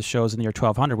analysis shows in the year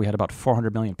 1200, we had about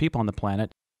 400 million people on the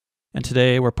planet. And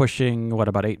today we're pushing,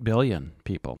 about 8 billion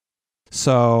people.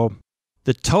 So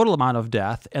the total amount of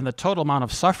death and the total amount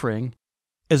of suffering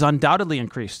is undoubtedly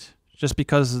increased just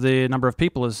because the number of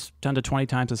people is 10 to 20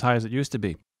 times as high as it used to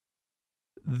be.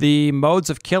 The modes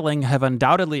of killing have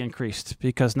undoubtedly increased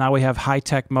because now we have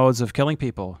high-tech modes of killing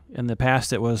people. In the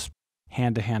past, it was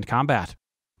hand-to-hand combat,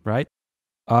 right?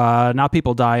 Now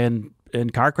people die in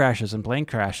car crashes and plane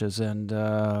crashes and,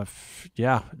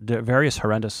 various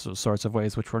horrendous sorts of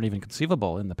ways which weren't even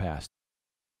conceivable in the past.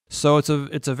 So it's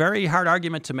a very hard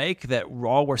argument to make that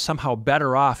we're somehow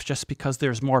better off just because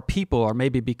there's more people, or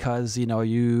maybe because you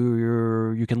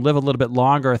can live a little bit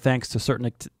longer thanks to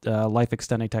certain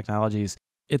life-extending technologies.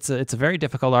 It's a very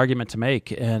difficult argument to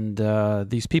make, and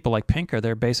these people like Pinker,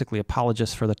 they're basically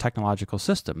apologists for the technological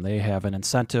system. They have an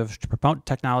incentive to promote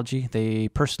technology. They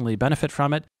personally benefit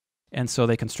from it, and so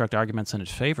they construct arguments in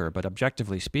its favor. But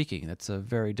objectively speaking, it's a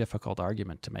very difficult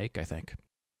argument to make, I think.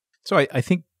 So I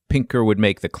think Pinker would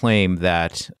make the claim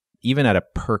that even at a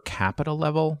per capita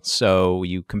level, so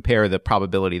you compare the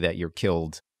probability that you're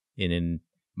killed in a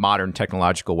modern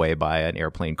technological way by an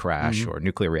airplane crash or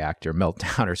nuclear reactor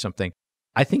meltdown or something,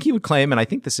 I think he would claim, and I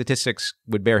think the statistics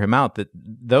would bear him out, that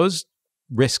those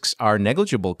risks are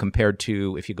negligible compared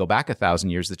to, if you go back 1,000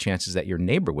 years, the chances that your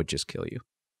neighbor would just kill you.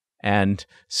 And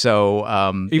so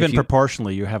even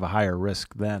proportionally, you have a higher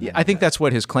risk then. Yeah, I think that's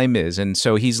what his claim is. And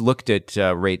so he's looked at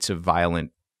rates of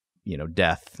violent,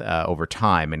 death over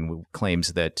time, and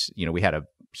claims that, we had a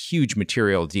huge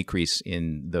material decrease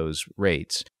in those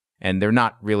rates, and they're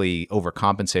not really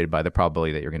overcompensated by the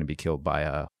probability that you're going to be killed by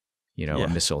a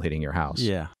missile hitting your house.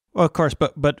 Yeah. Well, of course,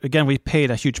 but again, we paid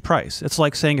a huge price. It's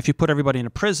like saying if you put everybody in a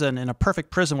prison, in a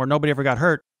perfect prison where nobody ever got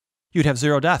hurt, you'd have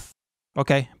zero death.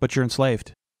 Okay, but you're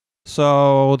enslaved.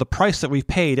 So the price that we've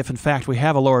paid, if in fact we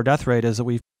have a lower death rate, is that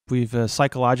we've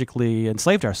psychologically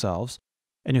enslaved ourselves.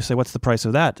 And you say, what's the price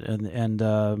of that? And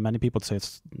many people would say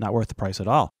it's not worth the price at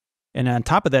all. And on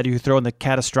top of that, you throw in the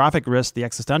catastrophic risk, the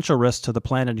existential risk to the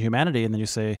planet and humanity, and then you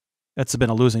say, it's been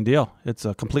a losing deal. It's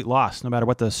a complete loss, no matter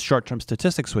what the short-term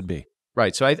statistics would be.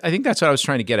 Right. So I think that's what I was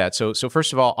trying to get at. So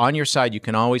first of all, on your side, you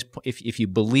can always, if you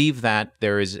believe that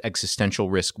there is existential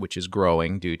risk, which is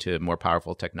growing due to more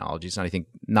powerful technologies, and I think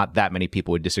not that many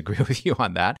people would disagree with you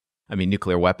on that. I mean,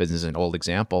 nuclear weapons is an old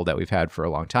example that we've had for a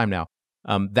long time now.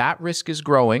 That risk is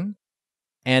growing.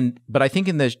 But I think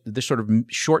in the sort of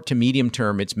short to medium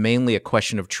term, it's mainly a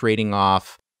question of trading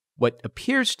off what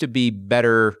appears to be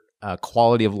better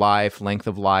quality of life, length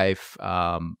of life,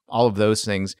 all of those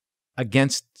things,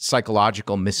 against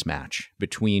psychological mismatch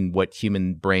between what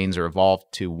human brains are evolved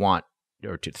to want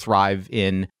or to thrive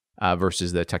in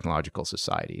versus the technological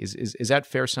society. Is that a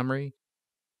fair summary?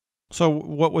 So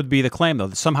what would be the claim, though?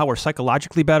 That somehow we're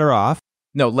psychologically better off?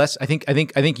 No, less. I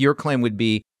think your claim would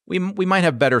be we might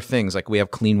have better things, like we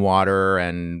have clean water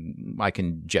and I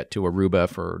can jet to Aruba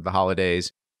for the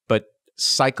holidays, but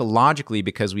psychologically,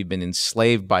 because we've been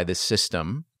enslaved by this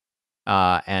system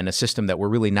and a system that we're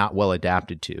really not well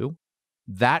adapted to,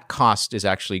 that cost is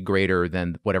actually greater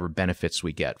than whatever benefits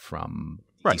we get from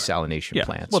desalination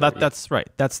plants. Well, that's right.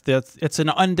 It's an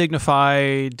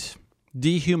undignified,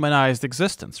 dehumanized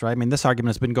existence, right? I mean, this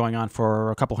argument has been going on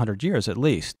for a couple hundred years at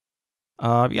least.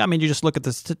 You just look at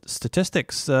the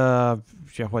statistics.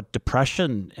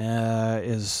 Depression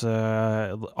is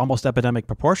almost epidemic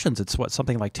proportions. It's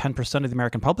something like 10% of the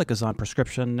American public is on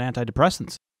prescription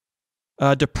antidepressants.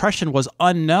 Depression was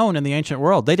unknown in the ancient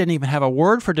world. They didn't even have a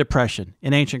word for depression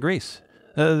in ancient Greece.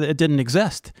 It didn't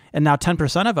exist. And now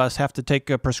 10% of us have to take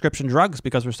prescription drugs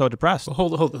because we're so depressed.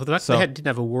 Well, hold. They didn't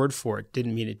have a word for it.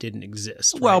 Didn't mean it didn't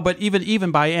exist. Right? Well, but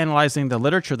even by analyzing the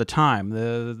literature of the time,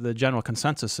 the general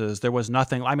consensus is there was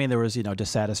nothing. I mean, there was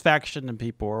dissatisfaction and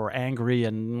people were angry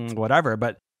and whatever.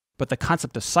 But the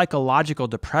concept of psychological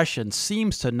depression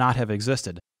seems to not have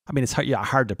existed. I mean, it's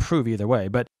hard to prove either way.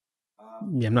 But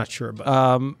I'm not sure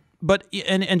about. But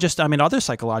other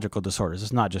psychological disorders.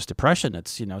 It's not just depression.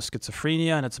 It's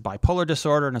schizophrenia, and it's bipolar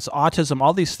disorder, and it's autism.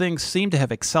 All these things seem to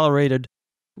have accelerated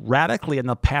radically in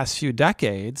the past few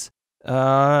decades.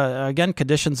 Again,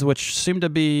 conditions which seem to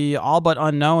be all but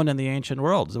unknown in the ancient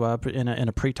world in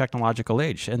a pre-technological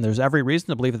age. And there's every reason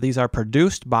to believe that these are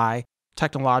produced by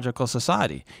technological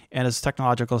society. And as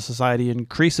technological society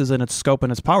increases in its scope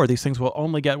and its power, these things will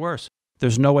only get worse.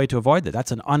 There's no way to avoid that.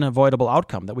 That's an unavoidable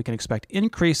outcome that we can expect.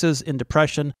 Increases in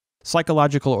depression,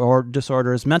 psychological or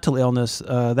disorders, mental illness,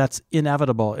 that's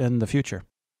inevitable in the future.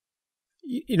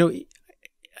 Your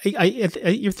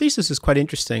thesis is quite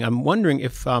interesting. I'm wondering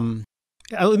if, let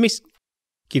me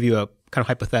give you a kind of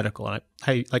hypothetical, and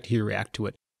I'd like to hear you react to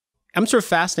it. I'm sort of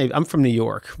fascinated. I'm from New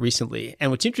York recently, and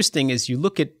what's interesting is you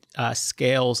look at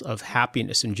scales of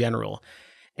happiness in general.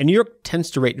 And New York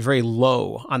tends to rate very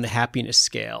low on the happiness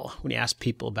scale when you ask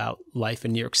people about life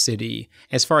in New York City.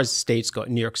 As far as states go,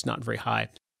 New York's not very high.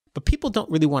 But people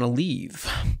don't really want to leave,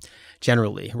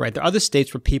 generally, right? There are other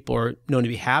states where people are known to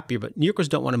be happier, but New Yorkers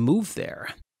don't want to move there.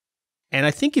 And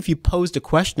I think if you posed a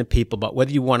question to people about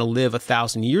whether you want to live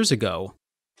 1,000 years ago,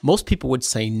 most people would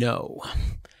say no.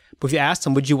 But if you asked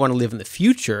them, would you want to live in the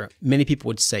future, many people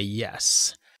would say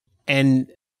yes.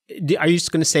 And are you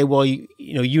just going to say, well,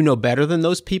 you know better than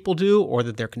those people do, or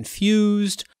that they're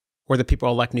confused, or that people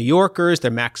are like New Yorkers, they're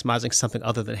maximizing something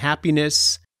other than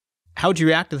happiness? How would you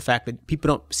react to the fact that people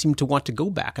don't seem to want to go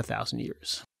back 1,000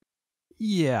 years?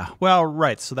 Yeah, well,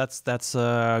 right. So that's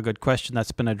a good question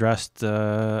that's been addressed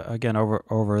again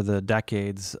over the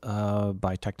decades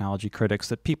by technology critics,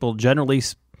 that people generally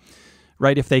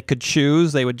right? If they could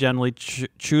choose, they would generally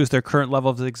choose their current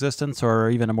level of existence or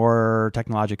even a more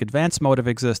technologically advanced mode of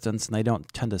existence, and they don't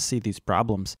tend to see these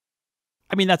problems.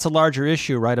 I mean, that's a larger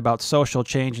issue, right, about social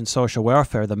change and social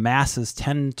welfare. The masses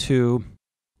tend to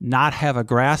not have a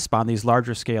grasp on these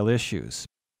larger scale issues.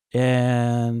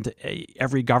 And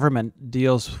every government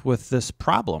deals with this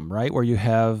problem, right, where you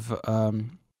have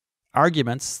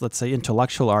arguments, let's say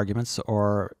intellectual arguments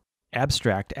or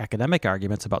abstract academic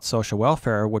arguments about social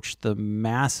welfare, which the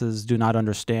masses do not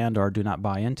understand or do not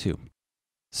buy into.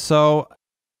 So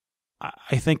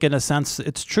I think in a sense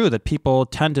it's true that people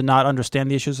tend to not understand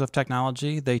the issues of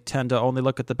technology. They tend to only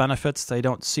look at the benefits. They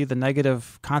don't see the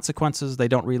negative consequences. They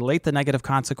don't relate the negative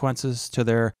consequences to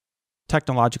their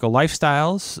technological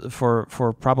lifestyles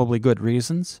for probably good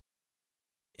reasons.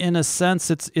 In a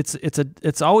sense,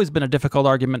 it's always been a difficult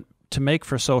argument to make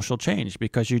for social change,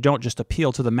 because you don't just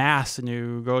appeal to the mass and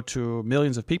you go to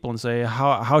millions of people and say,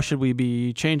 how should we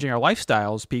be changing our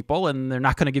lifestyles, people? And they're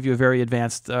not going to give you a very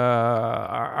advanced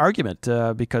argument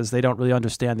because they don't really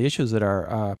understand the issues that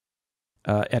are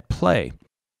at play.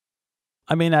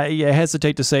 I mean, I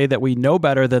hesitate to say that we know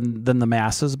better than the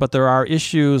masses, but there are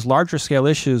issues, larger scale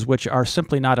issues, which are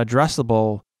simply not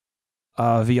addressable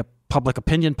via public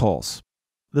opinion polls.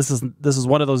 This is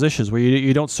one of those issues where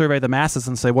you don't survey the masses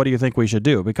and say, what do you think we should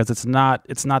do? Because it's not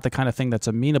the kind of thing that's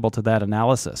amenable to that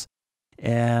analysis.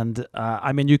 And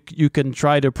I mean, you can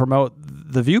try to promote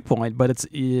the viewpoint, but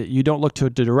you don't look to the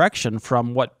direction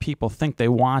from what people think they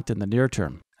want in the near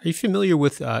term. Are you familiar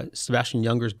with Sebastian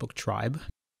Junger's book Tribe?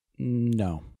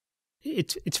 No.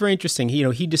 It's very interesting.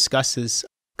 He discusses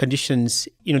conditions,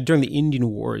 during the Indian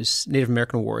Wars, Native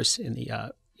American Wars in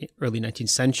the early 19th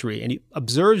century, and he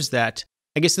observes that.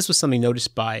 I guess this was something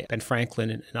noticed by Ben Franklin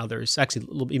and others, actually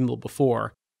even a little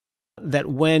before, that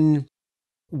when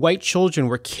white children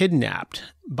were kidnapped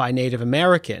by Native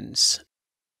Americans,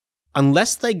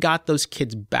 unless they got those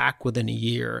kids back within a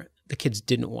year, the kids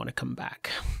didn't want to come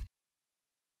back.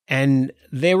 And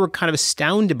they were kind of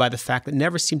astounded by the fact that it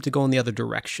never seemed to go in the other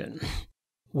direction.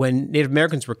 When Native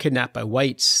Americans were kidnapped by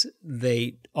whites,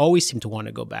 they always seemed to want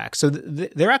to go back. So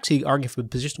they're actually arguing for a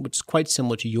position which is quite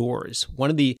similar to yours. One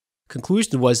of the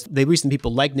conclusion was the reason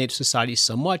people like Native society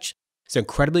so much is they're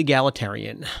incredibly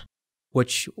egalitarian,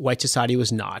 which white society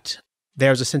was not.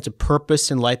 There's a sense of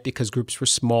purpose in life because groups were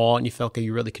small and you felt like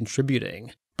you're really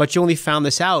contributing. But you only found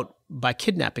this out by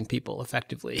kidnapping people,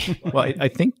 effectively. Well, I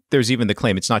think there's even the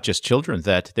claim, it's not just children,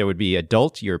 that there would be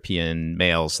adult European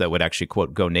males that would actually,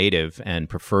 quote, go native and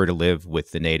prefer to live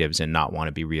with the natives and not want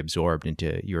to be reabsorbed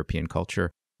into European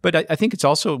culture. But I think it's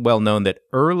also well known that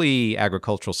early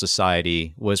agricultural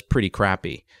society was pretty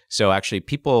crappy. So actually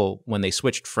people, when they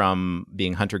switched from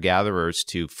being hunter-gatherers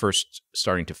to first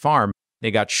starting to farm,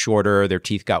 they got shorter, their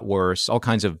teeth got worse, all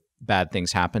kinds of bad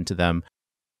things happened to them.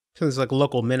 So it's like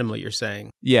local minimum, you're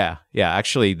saying? Yeah.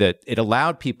 Actually, that it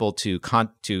allowed people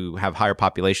to have higher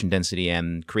population density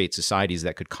and create societies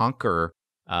that could conquer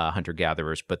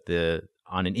hunter-gatherers, but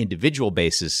on an individual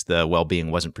basis, the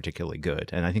well-being wasn't particularly good.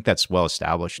 And I think that's well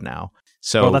established now.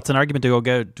 So, well, that's an argument to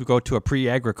go to a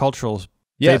pre-agricultural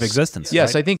state of existence.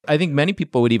 Yes, right? I think many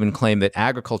people would even claim that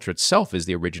agriculture itself is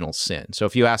the original sin. So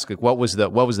if you ask, like, what was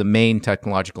the main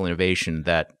technological innovation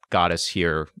that got us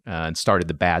here and started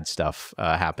the bad stuff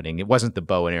happening? It wasn't the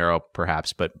bow and arrow,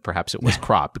 perhaps, but perhaps it was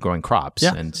growing crops.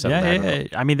 Yeah. And yeah.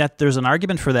 I mean, there's an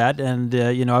argument for that, and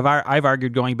I've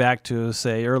argued going back to,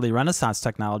 say, early Renaissance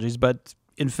technologies, but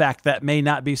in fact, that may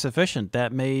not be sufficient.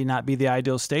 That may not be the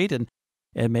ideal state, and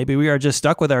maybe we are just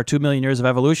stuck with our 2 million years of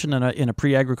evolution in a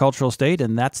pre-agricultural state,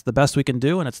 and that's the best we can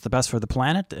do, and it's the best for the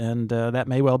planet, and that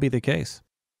may well be the case.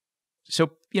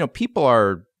 So, people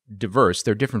are diverse.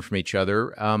 They're different from each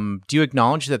other. Do you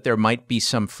acknowledge that there might be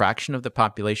some fraction of the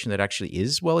population that actually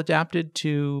is well adapted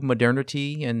to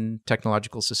modernity and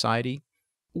technological society?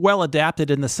 Well adapted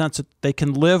in the sense that they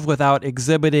can live without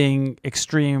exhibiting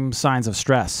extreme signs of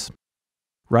stress.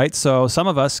 Right? So some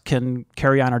of us can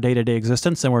carry on our day-to-day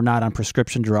existence and we're not on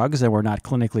prescription drugs and we're not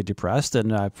clinically depressed,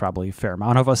 and probably a fair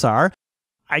amount of us are.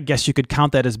 I guess you could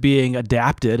count that as being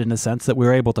adapted in the sense that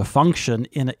we're able to function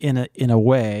in a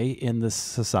way in this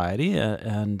society.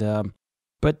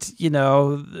 But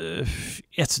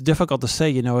it's difficult to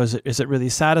say, is it really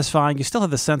satisfying? You still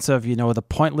have the sense of, the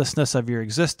pointlessness of your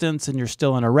existence, and you're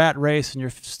still in a rat race and you're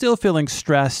still feeling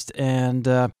stressed. And,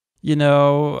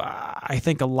 I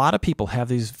think a lot of people have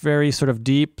these very sort of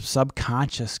deep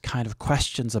subconscious kind of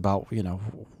questions about,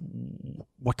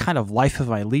 what kind of life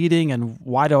am I leading, and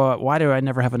why do I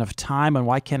never have enough time, and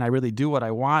why can't I really do what I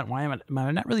want? Why am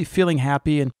I not really feeling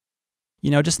happy? And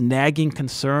just nagging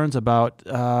concerns about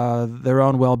their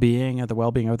own well-being and the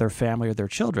well-being of their family or their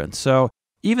children. So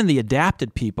even the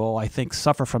adapted people, I think,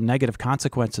 suffer from negative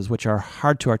consequences, which are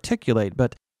hard to articulate,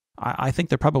 but I think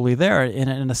they're probably there.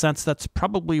 In a sense, that's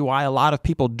probably why a lot of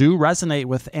people do resonate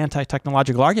with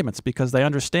anti-technological arguments, because they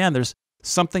understand there's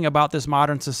something about this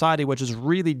modern society which is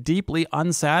really deeply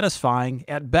unsatisfying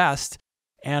at best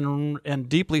and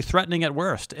deeply threatening at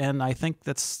worst. And I think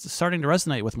that's starting to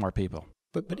resonate with more people.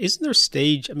 But isn't there a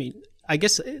stage? I mean, I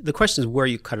guess the question is where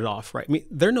you cut it off, right? I mean,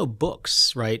 there are no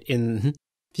books, right? If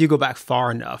you go back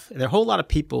far enough, there are a whole lot of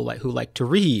people who like to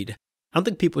read. I don't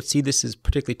think people would see this as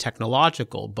particularly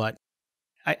technological, but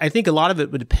I think a lot of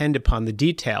it would depend upon the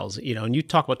details, and you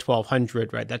talk about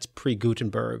 1200, right? That's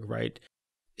pre-Gutenberg, right?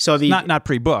 So not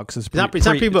pre-books. It's not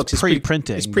pre-books. It's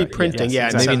pre-printing. It's pre-printing, yeah.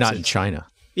 Exactly. Maybe not in China.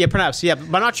 Yeah, perhaps. Yeah,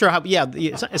 but I'm not sure how. Yeah,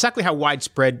 exactly how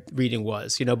widespread reading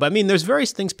was. But I mean, there's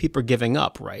various things people are giving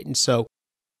up, right? And so,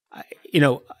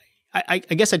 I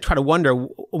guess I try to wonder, on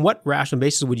what rational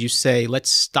basis would you say, let's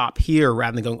stop here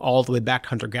rather than going all the way back to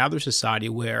hunter-gatherer society,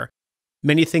 where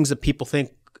many things that people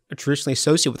think are traditionally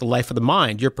associated with the life of the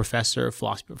mind. You're a professor,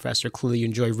 philosophy professor. Clearly, you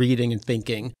enjoy reading and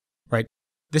thinking, right?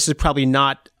 This is probably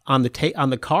not on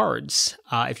the cards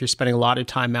if you're spending a lot of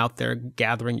time out there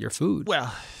gathering your food.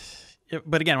 Well.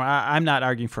 But again, I'm not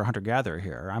arguing for a hunter-gatherer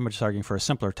here. I'm just arguing for a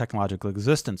simpler technological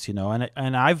existence,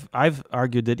 And I've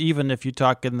argued that even if you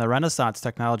talk in the Renaissance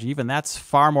technology, even that's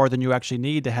far more than you actually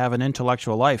need to have an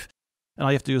intellectual life. And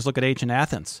all you have to do is look at ancient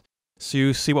Athens. So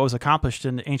you see what was accomplished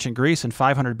in ancient Greece in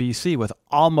 500 BC with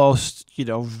almost,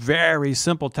 very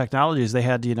simple technologies. They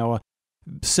had,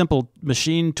 simple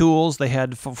machine tools. They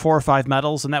had 4 or 5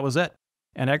 metals, and that was it.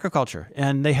 And agriculture.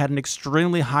 And they had an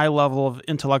extremely high level of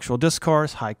intellectual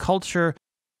discourse, high culture.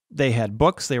 They had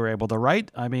books they were able to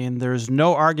write. I mean, there's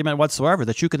no argument whatsoever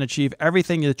that you can achieve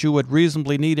everything that you would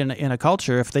reasonably need in a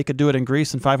culture. If they could do it in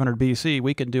Greece in 500 BC,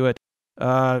 we can do it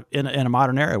in a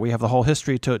modern era. We have the whole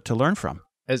history to learn from.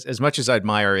 As much as I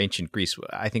admire ancient Greece,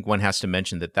 I think one has to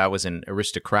mention that was an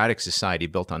aristocratic society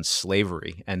built on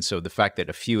slavery. And so the fact that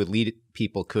a few elite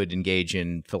people could engage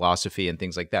in philosophy and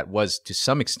things like that was to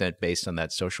some extent based on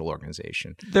that social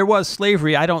organization. There was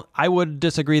slavery. I would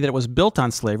disagree that it was built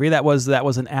on slavery. That was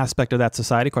an aspect of that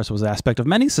society. Of course, it was an aspect of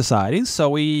many societies. So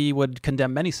we would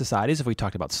condemn many societies if we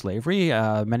talked about slavery.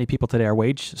 Many people today are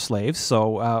wage slaves.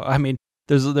 So,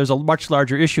 there's a much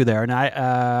larger issue there,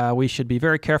 and we should be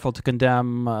very careful to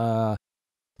condemn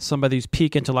some of these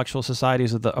peak intellectual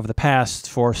societies of the past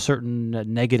for certain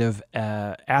negative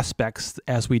aspects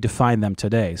as we define them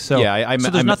today. So,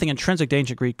 there's nothing intrinsic to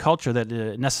ancient Greek culture that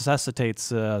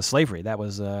necessitates slavery. That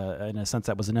was, in a sense,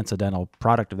 that was an incidental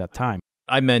product of that time.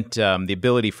 I meant the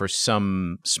ability for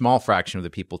some small fraction of the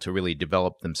people to really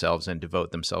develop themselves and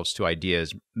devote themselves to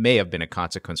ideas may have been a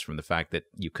consequence from the fact that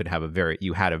you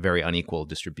had a very unequal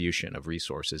distribution of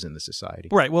resources in the society.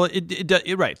 Right. Well,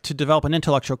 right. To develop an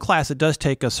intellectual class, it does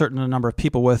take a certain number of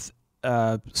people with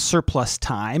surplus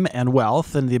time and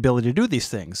wealth and the ability to do these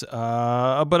things.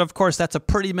 But of course, that's a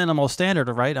pretty minimal standard,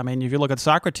 right? I mean, if you look at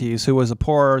Socrates, who was a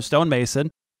poor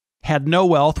stonemason, had no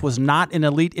wealth, was not an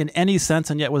elite in any sense,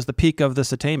 and yet was the peak of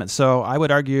this attainment. So I would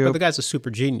argue... But the guy's a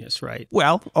super genius, right?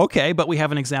 Well, okay, but we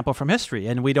have an example from history,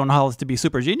 and we don't know how to be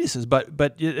super geniuses, but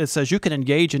it says you can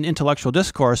engage in intellectual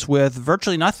discourse with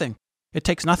virtually nothing. It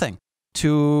takes nothing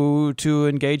to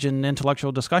engage in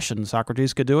intellectual discussion.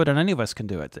 Socrates could do it, and any of us can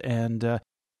do it. And,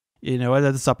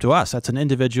 it's up to us. That's an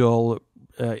individual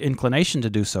inclination to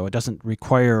do so. It doesn't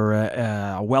require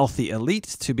a wealthy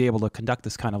elite to be able to conduct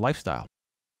this kind of lifestyle.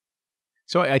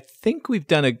 So I think we've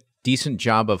done a decent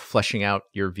job of fleshing out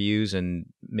your views and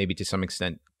maybe to some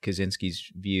extent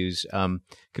Kaczynski's views.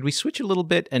 Could we switch a little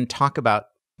bit and talk about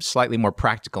slightly more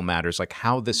practical matters, like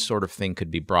how this sort of thing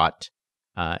could be brought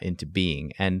into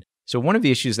being? And so one of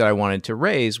the issues that I wanted to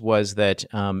raise was that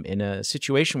in a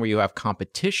situation where you have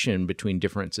competition between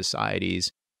different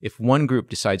societies, if one group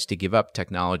decides to give up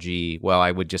technology, well,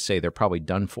 I would just say they're probably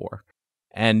done for.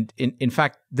 And in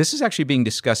fact, this is actually being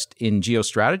discussed in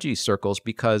geostrategy circles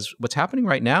because what's happening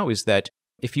right now is that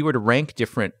if you were to rank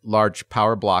different large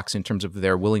power blocks in terms of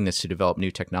their willingness to develop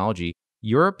new technology,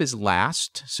 Europe is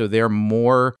last, so they're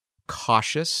more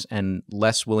cautious and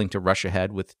less willing to rush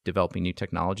ahead with developing new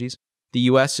technologies. The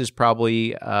US is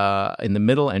probably in the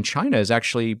middle, and China is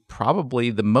actually probably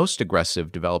the most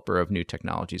aggressive developer of new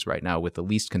technologies right now with the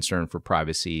least concern for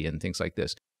privacy and things like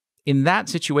this. In that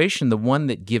situation, the one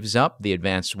that gives up the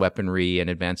advanced weaponry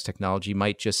and advanced technology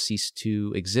might just cease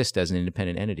to exist as an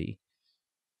independent entity.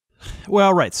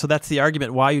 Well, right. So that's the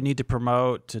argument why you need to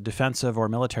promote defensive or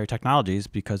military technologies,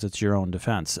 because it's your own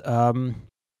defense.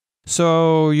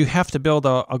 So you have to build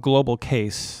a global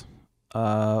case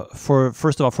for,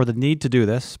 first of all, for the need to do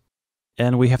this,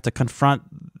 and we have to confront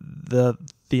the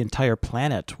entire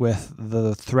planet with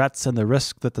the threats and the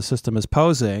risk that the system is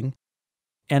posing.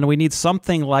 And we need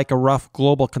something like a rough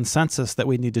global consensus that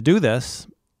we need to do this,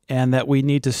 and that we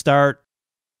need to start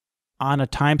on a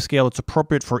timescale that's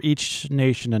appropriate for each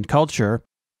nation and culture,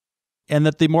 and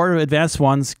that the more advanced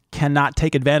ones cannot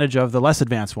take advantage of the less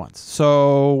advanced ones.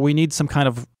 So we need some kind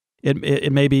of,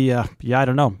 it may be, I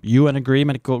don't know, UN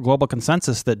agreement, global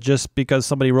consensus that just because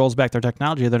somebody rolls back their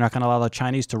technology, they're not going to allow the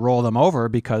Chinese to roll them over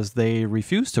because they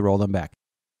refuse to roll them back.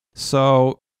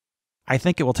 So I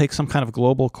think it will take some kind of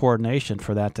global coordination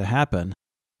for that to happen.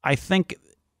 I think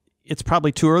it's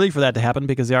probably too early for that to happen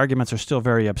because the arguments are still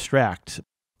very abstract.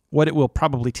 What it will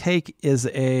probably take is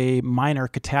a minor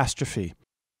catastrophe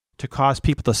to cause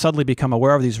people to suddenly become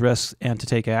aware of these risks and to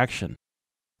take action.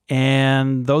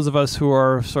 And those of us who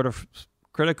are sort of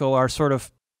critical are sort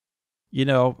of,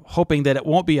 hoping that it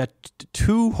won't be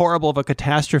too horrible of a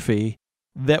catastrophe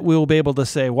that we'll be able to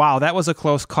say, wow, that was a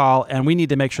close call, and we need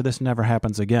to make sure this never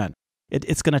happens again.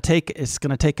 It's going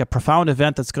to take a profound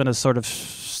event that's going to sort of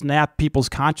snap people's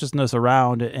consciousness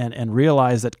around and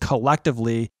realize that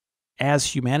collectively,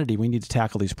 as humanity, we need to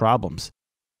tackle these problems.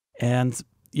 And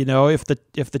if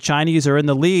the Chinese are in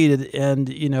the lead, and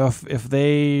if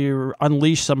they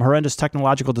unleash some horrendous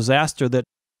technological disaster that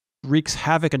wreaks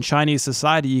havoc in Chinese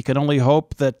society, you can only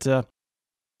hope that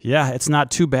it's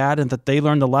not too bad, and that they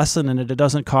learn the lesson, and it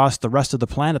doesn't cost the rest of the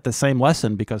planet the same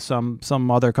lesson because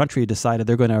some other country decided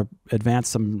they're going to advance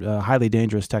some highly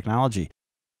dangerous technology.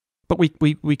 But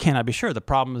we cannot be sure. The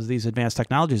problem is these advanced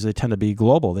technologies, they tend to be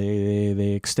global.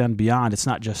 They extend beyond. It's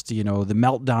not just, the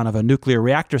meltdown of a nuclear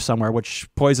reactor somewhere, which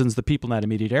poisons the people in that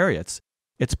immediate area.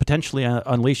 It's potentially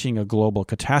unleashing a global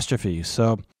catastrophe.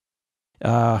 So,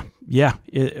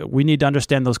 we need to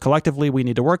understand those collectively. We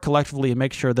need to work collectively and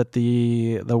make sure that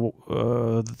the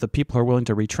people who are willing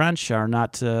to retrench are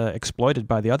not exploited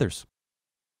by the others.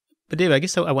 But Dave, I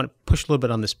guess I want to push a little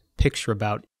bit on this picture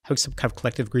about having some kind of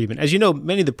collective agreement. As you know,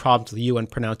 many of the problems the UN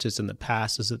pronounces in the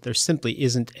past is that there simply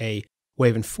isn't a way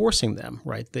of enforcing them,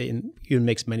 right? The UN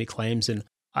makes many claims, and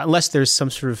unless there's some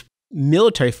sort of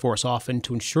military force often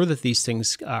to ensure that these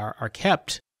things are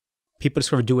kept, people just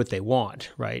sort of do what they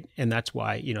want, right? And that's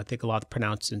why, I think a lot of the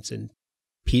pronouncements and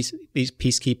these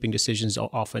peacekeeping decisions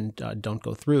often don't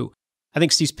go through. I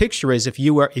think Steve's picture is if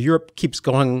Europe keeps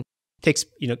going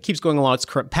along its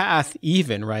current path,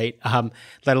 even, right,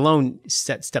 let alone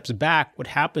steps back, what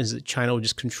happens is that China will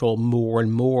just control more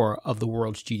and more of the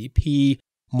world's GDP,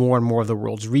 more and more of the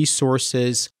world's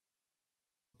resources,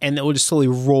 and it will just slowly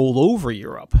roll over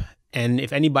Europe. And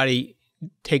if anybody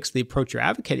takes the approach you're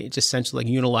advocating, it's essentially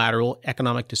like unilateral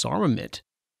economic disarmament,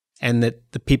 and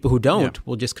that the people who don't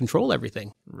will just control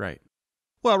everything. Right.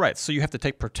 Well, right. So you have to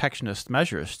take protectionist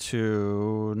measures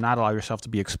to not allow yourself to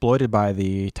be exploited by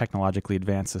the technologically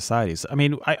advanced societies. I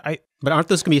mean, But aren't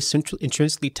those going to be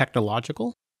intrinsically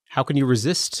technological? How can you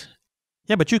resist?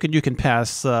 Yeah, but you can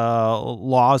pass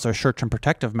laws or short-term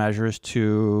protective measures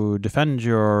to defend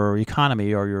your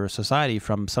economy or your society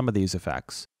from some of these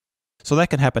effects. So that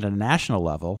can happen at a national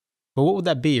level. But what would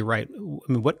that be, right?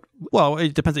 I mean, what? Well,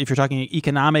 it depends. If you're talking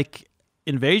economic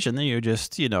invasion, then you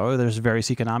just, there's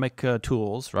various economic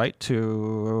tools, right,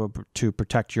 to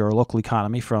protect your local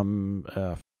economy from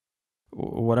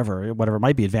whatever it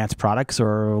might be, advanced products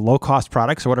or low-cost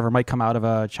products or whatever might come out of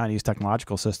a Chinese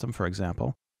technological system, for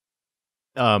example.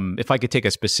 If I could take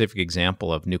a specific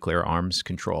example of nuclear arms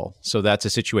control. So that's a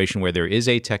situation where there is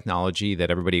a technology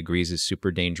that everybody agrees is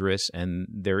super dangerous, and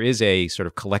there is a sort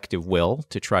of collective will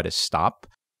to try to stop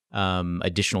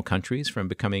additional countries from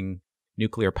becoming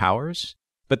nuclear powers.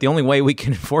 But the only way we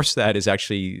can enforce that is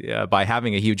actually by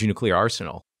having a huge nuclear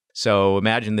arsenal. So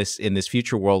imagine this in this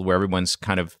future world where everyone's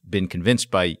kind of been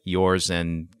convinced by yours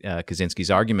and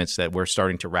Kaczynski's arguments that we're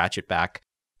starting to ratchet back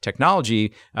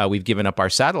technology. We've given up our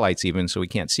satellites even, so we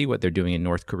can't see what they're doing in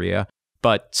North Korea.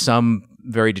 But some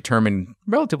very determined,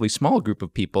 relatively small group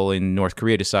of people in North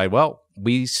Korea decide, well,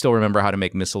 we still remember how to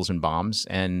make missiles and bombs,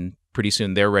 and pretty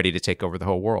soon they're ready to take over the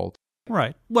whole world.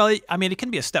 Right. Well, I mean, it can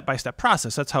be a step-by-step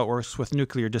process. That's how it works with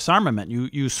nuclear disarmament.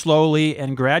 You slowly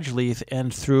and gradually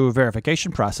and through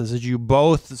verification processes, you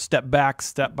both step back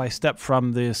step by step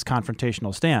from this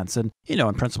confrontational stance. And,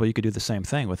 in principle, you could do the same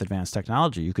thing with advanced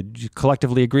technology. You could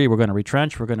collectively agree, we're going to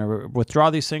retrench, we're going to withdraw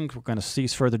these things, we're going to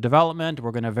cease further development,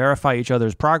 we're going to verify each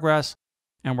other's progress,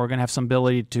 and we're going to have some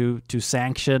ability to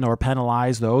sanction or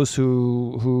penalize those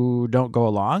who don't go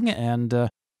along. And,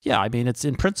 yeah, I mean, it's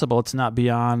in principle, it's not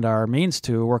beyond our means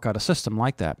to work out a system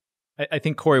like that. I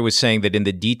think Corey was saying that in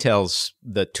the details,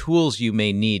 the tools you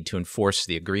may need to enforce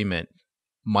the agreement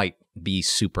might be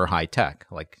super high tech,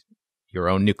 like your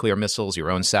own nuclear missiles, your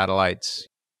own satellites.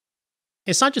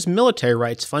 It's not just military,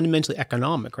 right? It's fundamentally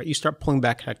economic, right? You start pulling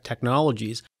back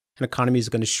technologies, and economies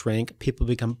are going to shrink, people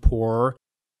become poorer,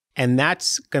 and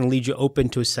that's going to lead you open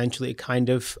to essentially a kind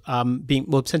of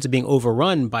being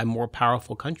overrun by more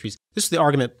powerful countries. This is the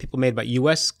argument people made about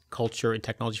U.S. culture and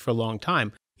technology for a long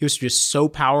time. It was just so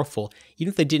powerful. Even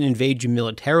if they didn't invade you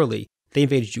militarily, they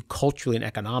invaded you culturally and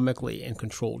economically and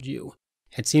controlled you.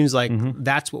 It seems like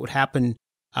that's what would happen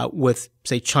with,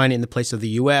 say, China in the place of the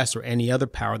U.S. or any other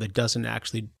power that doesn't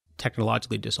actually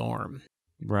technologically disarm.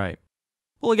 Right.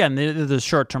 Well, again, there's a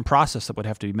short-term process that would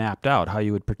have to be mapped out, how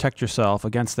you would protect yourself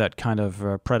against that kind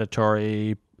of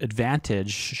predatory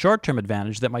advantage, short-term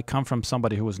advantage that might come from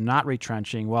somebody who was not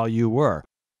retrenching while you were.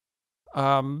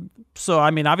 So,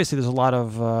 I mean, obviously there's a lot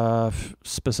of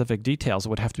specific details that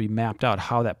would have to be mapped out,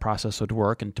 how that process would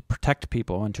work, and to protect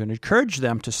people and to encourage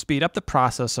them to speed up the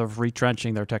process of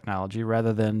retrenching their technology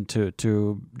rather than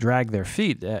to drag their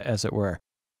feet, as it were.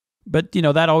 But,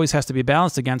 that always has to be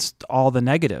balanced against all the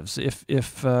negatives.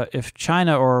 If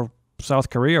China or South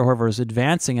Korea or whoever is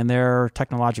advancing in their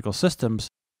technological systems,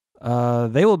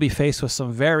 they will be faced with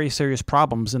some very serious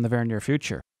problems in the very near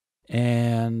future.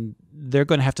 And they're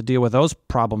going to have to deal with those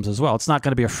problems as well. It's not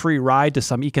going to be a free ride to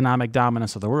some economic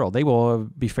dominance of the world. They will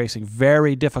be facing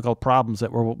very difficult problems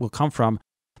that will come from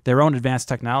their own advanced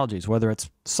technologies, whether it's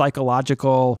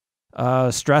psychological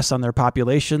stress on their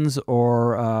populations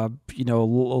or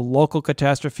local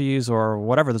catastrophes or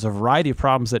whatever. There's a variety of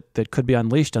problems that could be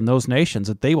unleashed on those nations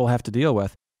that they will have to deal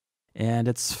with. And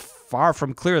it's far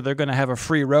from clear they're going to have a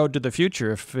free road to the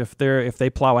future if they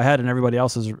plow ahead and everybody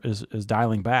else is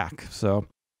dialing back. So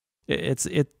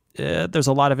there's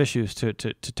a lot of issues to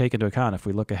take into account if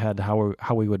we look ahead to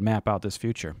how we would map out this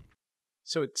future.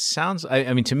 So it sounds,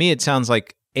 I mean, to me, it sounds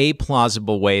like a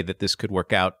plausible way that this could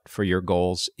work out for your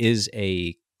goals is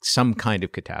some kind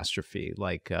of catastrophe,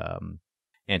 like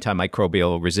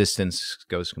antimicrobial resistance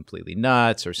goes completely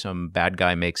nuts, or some bad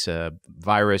guy makes a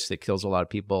virus that kills a lot of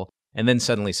people. And then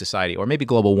suddenly society, or maybe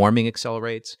global warming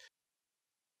accelerates.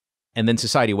 And then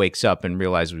society wakes up and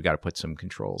realizes we've got to put some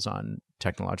controls on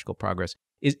technological progress.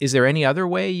 Is there any other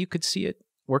way you could see it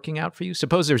working out for you?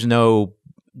 Suppose there's no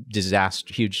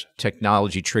huge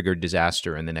technology-triggered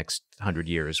disaster in the next 100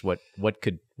 years. What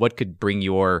could bring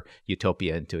your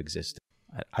utopia into existence?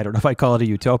 I don't know if I call it a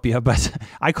utopia, but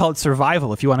I call it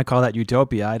survival, if you want to call that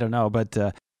utopia. I don't know, but...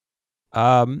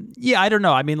 I don't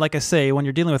know. I mean, like I say, when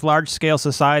you're dealing with large-scale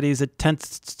societies, it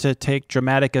tends to take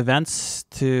dramatic events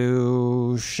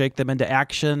to shake them into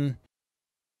action.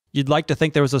 You'd like to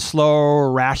think there was a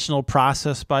slow, rational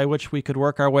process by which we could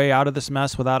work our way out of this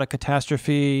mess without a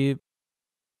catastrophe.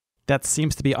 That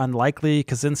seems to be unlikely.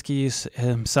 Kaczynski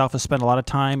himself has spent a lot of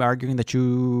time arguing that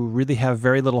you really have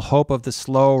very little hope of the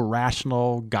slow,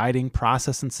 rational, guiding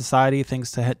process in society.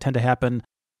 Things tend to happen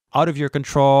out of your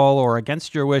control or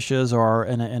against your wishes or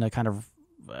in a kind of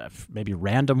maybe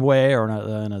random way or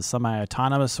in a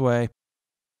semi-autonomous way.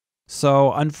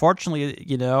 So unfortunately,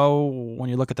 when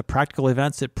you look at the practical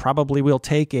events, it probably will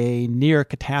take a near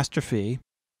catastrophe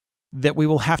that we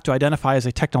will have to identify as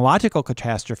a technological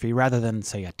catastrophe rather than,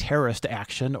 say, a terrorist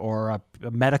action or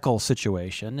a medical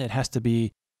situation. It has to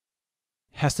be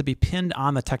pinned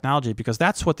on the technology, because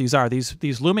that's what these are.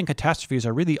 These looming catastrophes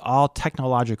are really all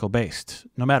technological based,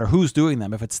 no matter who's doing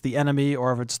them. If it's the enemy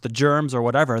or if it's the germs or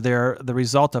whatever, they're the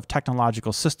result of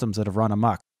technological systems that have run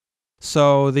amok.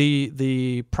 So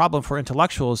the problem for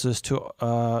intellectuals is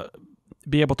to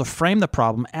be able to frame the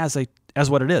problem as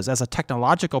what it is, as a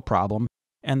technological problem,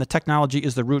 and the technology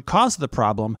is the root cause of the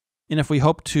problem. And if we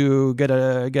hope to get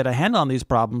a handle on these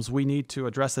problems, we need to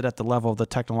address it at the level of the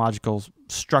technological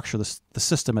structure, the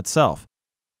system itself.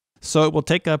 So it will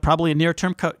take probably a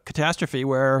near-term catastrophe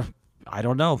where, I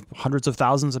don't know, hundreds of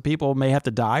thousands of people may have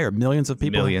to die, or millions of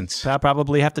people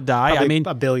probably have to die. Probably, I mean,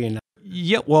 a billion.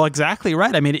 Yeah, well, exactly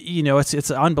right. I mean,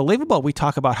 it's unbelievable. We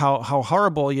talk about how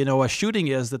horrible, a shooting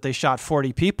is, that they shot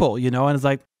 40 people, and it's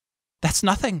like, that's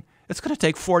nothing. It's going to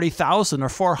take 40,000 or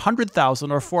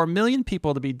 400,000 or 4 million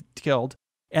people to be killed,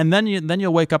 and then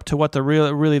you'll wake up to what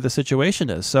really the situation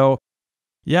is. So,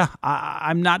 yeah,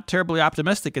 I'm not terribly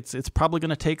optimistic. It's probably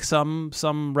going to take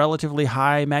some relatively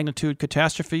high magnitude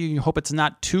catastrophe. You hope it's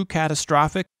not too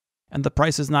catastrophic, and the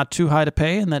price is not too high to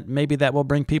pay, and that maybe that will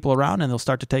bring people around and they'll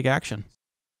start to take action.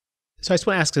 So I just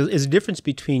want to ask: is there a difference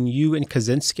between you and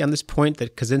Kaczynski on this point?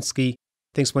 That Kaczynski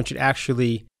thinks one should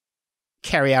actually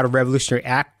carry out a revolutionary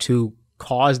act to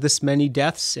cause this many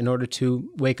deaths in order to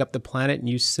wake up the planet, and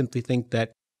you simply think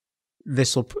that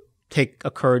this will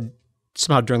occurred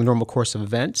somehow during the normal course of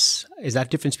events? Is that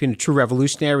difference between a true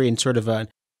revolutionary and sort of an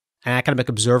academic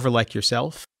observer like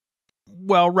yourself?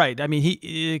 Well, right. I mean,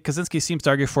 Kaczynski seems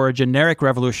to argue for a generic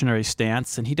revolutionary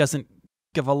stance, and he doesn't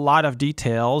give a lot of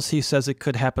details. He says it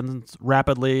could happen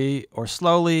rapidly or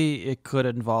slowly. It could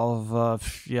involve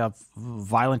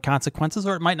violent consequences,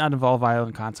 or it might not involve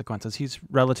violent consequences. He's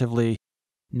relatively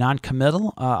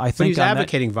non-committal. I think but he's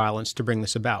advocating violence to bring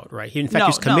this about, right? In fact,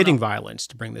 he's committing violence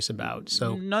to bring this about.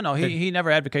 So he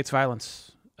never advocates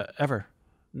violence ever.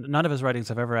 None of his writings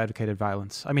have ever advocated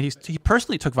violence. I mean, he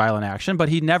personally took violent action, but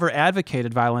he never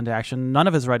advocated violent action. None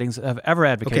of his writings have ever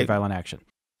advocated violent action.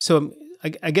 So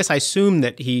I guess I assume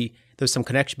that there's some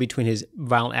connection between his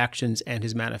violent actions and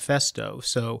his manifesto.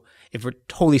 So if we're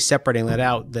totally separating that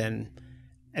out, then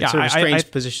it's sort of a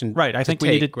strange position. Right. I think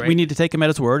we need to take him at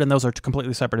his word, and those are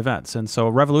completely separate events. And so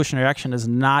revolutionary action is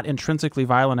not intrinsically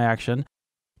violent action.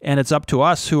 And it's up to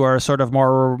us, who are sort of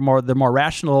the more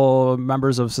rational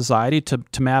members of society, to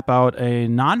map out a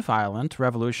nonviolent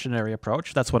revolutionary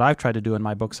approach. That's what I've tried to do in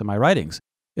my books and my writings,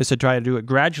 is to try to do it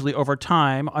gradually over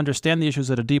time, understand the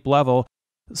issues at a deep level,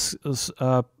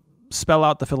 spell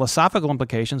out the philosophical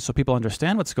implications so people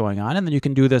understand what's going on, and then you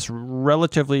can do this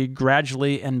relatively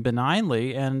gradually and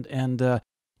benignly and in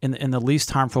the least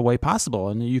harmful way possible.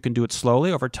 And you can do it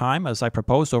slowly over time, as I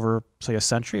proposed, over, say, a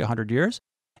century, 100 years.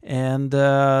 And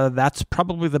that's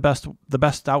probably the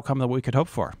best outcome that we could hope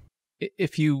for.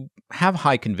 If you have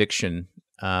high conviction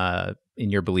in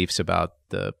your beliefs about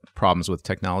the problems with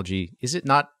technology, is it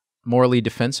not morally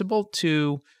defensible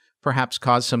to perhaps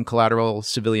cause some collateral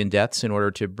civilian deaths in order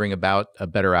to bring about a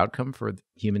better outcome for the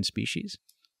human species?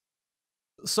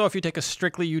 So if you take a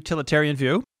strictly utilitarian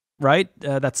view, right,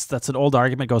 that's an old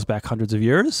argument, goes back hundreds of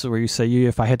years, where you say,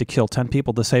 if I had to kill 10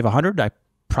 people to save 100,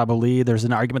 there's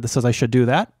an argument that says I should do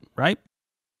that, right?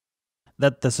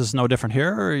 That this is no different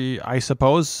here. I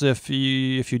suppose if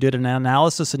you did an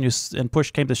analysis and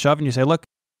push came to shove, and you say, look,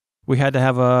 we had to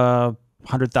have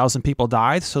 100,000 people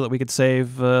die so that we could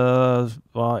save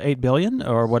 8 billion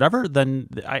or whatever, then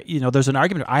there's an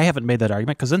argument. I haven't made that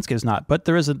argument. Kaczynski is not, but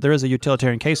there is a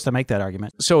utilitarian case to make that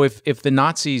argument. So if the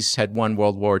Nazis had won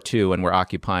World War II and were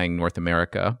occupying North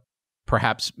America,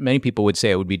 perhaps many people would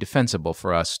say it would be defensible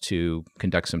for us to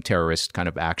conduct some terrorist kind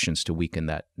of actions to weaken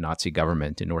that Nazi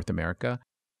government in North America.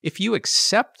 If you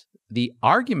accept the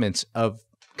arguments of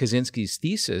Kaczynski's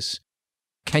thesis,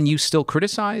 can you still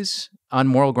criticize on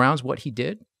moral grounds what he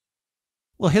did?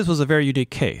 Well, his was a very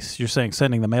unique case. You're saying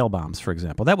sending the mail bombs, for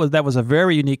example. That was a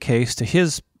very unique case to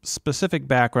his specific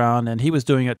background, and he was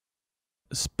doing it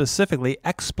specifically,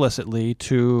 explicitly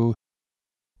to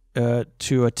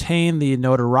attain the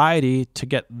notoriety to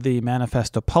get the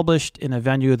manifesto published in a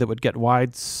venue that would get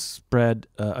widespread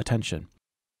attention.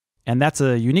 And that's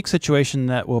a unique situation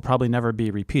that will probably never be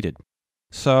repeated.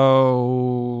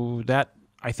 So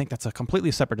I think that's a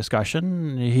completely separate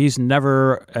discussion. He's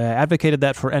never advocated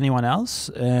that for anyone else.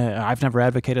 I've never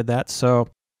advocated that. So,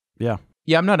 yeah.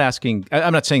 Yeah, I'm not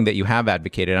saying that you have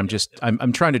advocated.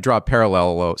 I'm trying to draw a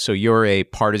parallel. So you're a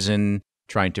partisan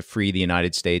trying to free the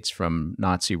United States from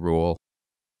Nazi rule.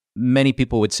 Many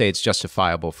people would say it's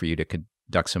justifiable for you to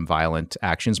conduct some violent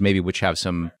actions, maybe which have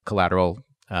some collateral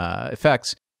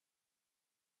effects.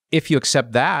 If you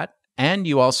accept that, and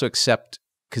you also accept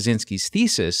Kaczynski's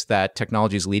thesis that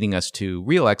technology is leading us to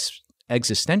real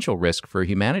existential risk for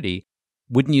humanity,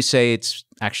 wouldn't you say it's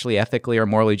actually ethically or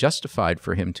morally justified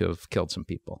for him to have killed some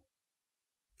people?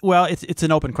 Well, it's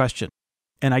an open question,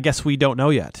 and I guess we don't know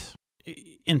yet.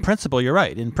 In principle, you're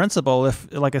right. In principle, if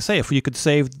you could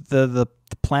save the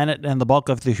planet and the bulk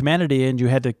of the humanity, and you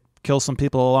had to kill some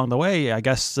people along the way, I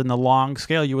guess in the long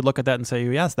scale, you would look at that and say,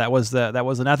 yes, that was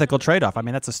an ethical trade-off. I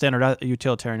mean, that's a standard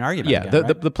utilitarian argument. Yeah,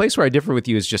 again, the place where I differ with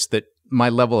you is just that my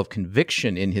level of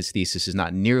conviction in his thesis is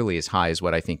not nearly as high as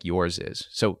what I think yours is.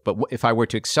 So, but if I were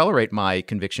to accelerate my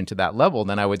conviction to that level,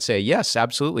 then I would say, yes,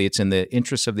 absolutely, it's in the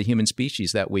interests of the human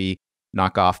species that we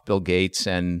knock off Bill Gates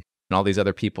and all these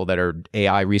other people that are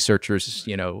AI researchers,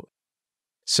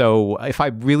 So if I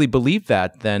really believed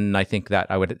that, then I think that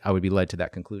I would be led to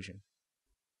that conclusion.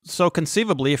 So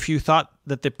conceivably, if you thought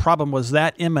that the problem was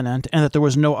that imminent and that there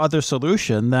was no other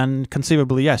solution, then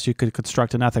conceivably, yes, you could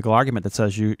construct an ethical argument that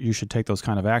says you should take those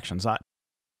kind of actions.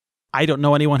 I don't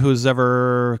know anyone who's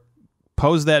ever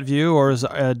posed that view or has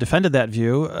defended that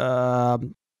view.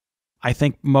 I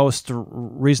think most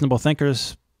reasonable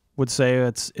thinkers would say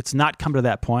it's not come to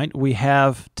that point. We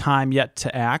have time yet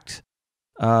to act.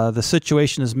 The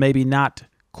situation is maybe not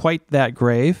quite that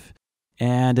grave,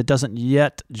 and it doesn't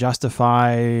yet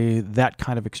justify that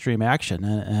kind of extreme action.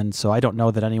 And so I don't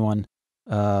know that anyone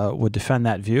would defend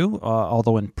that view,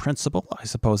 although in principle, I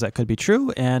suppose that could be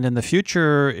true. And in the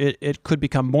future, it could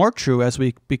become more true as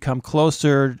we become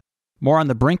closer, more on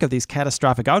the brink of these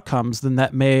catastrophic outcomes, then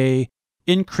that may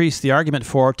increase the argument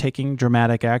for taking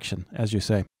dramatic action, as you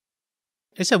say.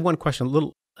 I just have one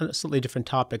question, a slightly different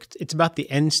topic. It's about the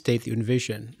end state that you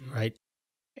envision, right?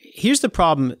 Here's the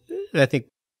problem that I think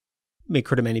may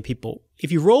occur to many people.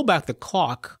 If you roll back the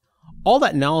clock, all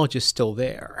that knowledge is still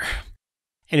there.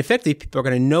 And effectively, people are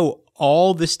going to know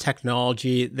all this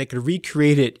technology. They could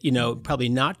recreate it, probably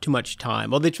not too much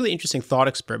time. Well, it's a really interesting thought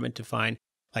experiment to find,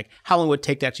 like, how long would it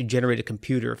take to actually generate a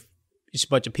computer? Just a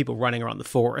bunch of people running around the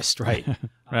forest, right?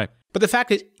 Right. But the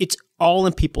fact is, it's all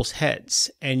in people's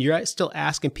heads, and you're still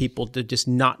asking people to just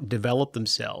not develop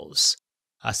themselves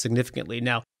significantly.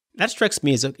 Now, that strikes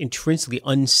me as an intrinsically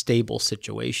unstable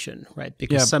situation, right?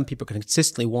 Because some people can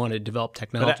consistently want to develop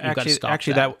technology. But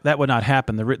actually, that would not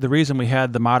happen. The reason we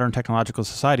had the modern technological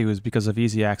society was because of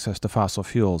easy access to fossil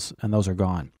fuels, and those are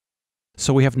gone.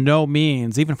 So we have no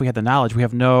means, even if we had the knowledge, we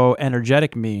have no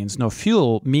energetic means, no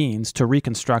fuel means to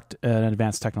reconstruct an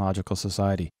advanced technological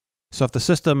society. So if the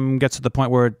system gets to the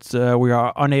point where we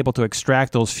are unable to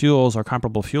extract those fuels or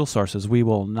comparable fuel sources, we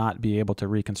will not be able to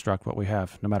reconstruct what we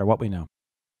have, no matter what we know.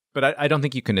 But I don't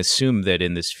think you can assume that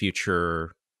in this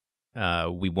future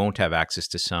we won't have access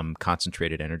to some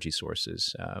concentrated energy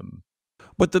sources.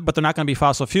 But they're not going to be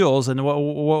fossil fuels. And what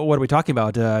are we talking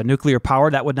about? Nuclear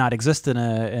power? That would not exist in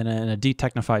a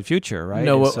de-technified future, right?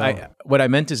 No, what I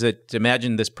meant is that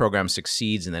imagine this program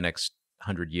succeeds in the next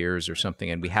 100 years or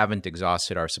something, and we haven't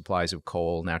exhausted our supplies of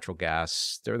coal, natural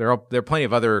gas. There are plenty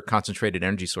of other concentrated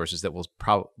energy sources that will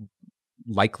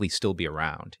likely still be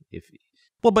around.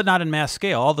 Well, but not in mass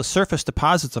scale. All the surface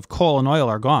deposits of coal and oil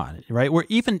are gone, right? We're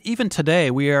even today,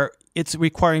 it's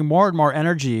requiring more and more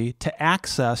energy to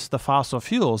access the fossil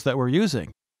fuels that we're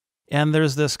using. And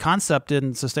there's this concept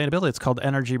in sustainability, it's called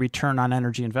energy return on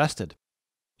energy invested.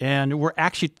 And we're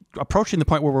actually approaching the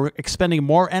point where we're expending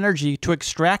more energy to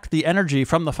extract the energy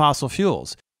from the fossil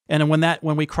fuels. And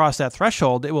when we cross that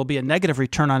threshold, it will be a negative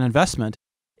return on investment.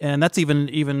 And that's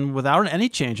even without any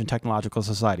change in technological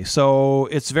society. So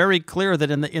it's very clear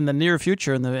that in the near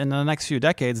future, in the next few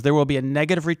decades, there will be a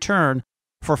negative return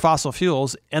for fossil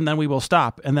fuels, and then we will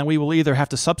stop. And then we will either have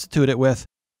to substitute it with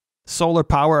solar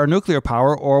power or nuclear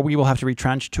power, or we will have to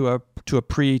retrench to a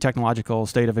pre-technological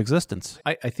state of existence.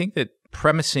 I think that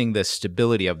premising the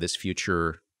stability of this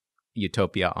future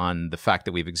utopia on the fact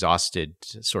that we've exhausted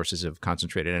sources of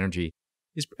concentrated energy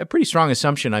is a pretty strong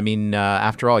assumption. I mean,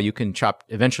 after all,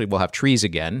 eventually we'll have trees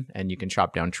again, and you can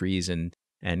chop down trees and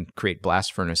create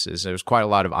blast furnaces. There's quite a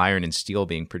lot of iron and steel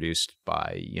being produced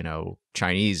by,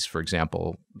 Chinese, for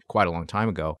example, quite a long time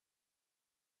ago.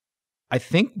 I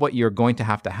think what you're going to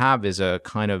have is a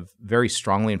kind of very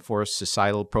strongly enforced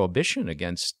societal prohibition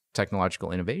against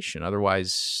technological innovation.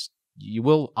 Otherwise, you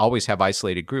will always have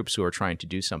isolated groups who are trying to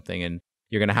do something, and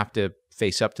you're going to have to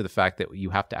face up to the fact that you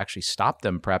have to actually stop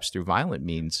them, perhaps through violent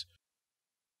means.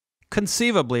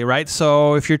 Conceivably, right?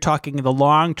 So if you're talking the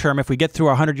long term, if we get through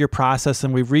our 100-year process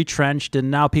and we've retrenched and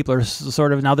now people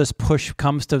are now this push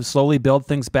comes to slowly build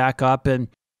things back up, and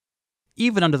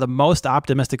even under the most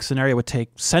optimistic scenario, it would take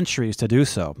centuries to do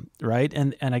so, right?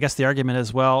 And I guess the argument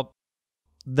is, well,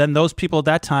 then those people at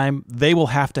that time, they will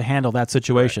have to handle that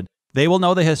situation. Right. They will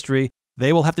know the history.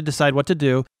 They will have to decide what to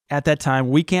do. At that time,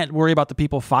 we can't worry about the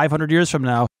people 500 years from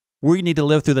now. We need to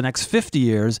live through the next 50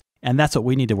 years, and that's what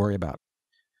we need to worry about.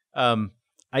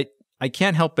 I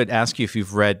can't help but ask you if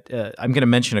you've read, I'm going to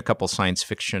mention a couple science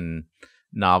fiction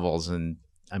novels, and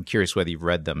I'm curious whether you've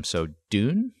read them. So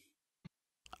Dune?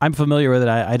 I'm familiar with it.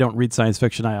 I don't read science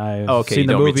fiction. I've seen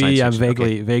the movie. I'm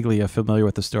vaguely familiar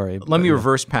with the story. Let me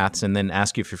reverse paths and then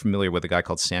ask you if you're familiar with a guy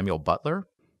called Samuel Butler.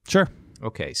 Sure.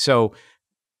 Okay. So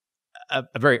a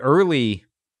very early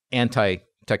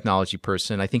anti-technology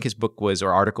person, I think his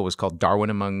article was called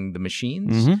Darwin Among the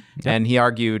Machines. Mm-hmm. Yeah. And he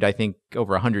argued, I think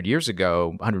over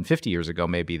 150 years ago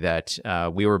maybe, that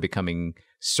we were becoming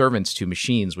servants to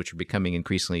machines, which were becoming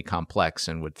increasingly complex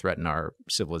and would threaten our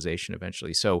civilization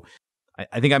eventually. So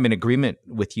I think I'm in agreement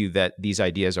with you that these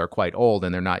ideas are quite old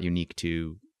and they're not unique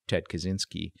to Ted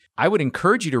Kaczynski. I would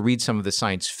encourage you to read some of the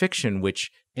science fiction which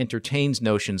entertains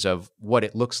notions of what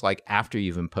it looks like after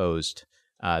you've imposed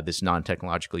this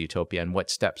non-technological utopia and what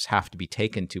steps have to be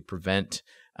taken to prevent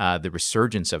the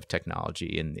resurgence of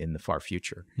technology in the far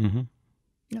future. Mm-hmm.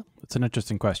 Yeah, it's an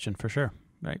interesting question for sure,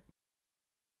 right?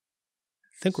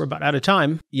 I think we're about out of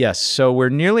time. Yes, so we're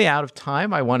nearly out of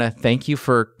time. I want to thank you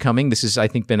for coming. This has, I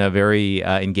think, been a very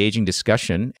engaging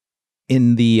discussion.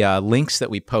 In the links that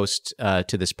we post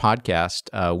to this podcast,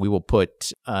 we will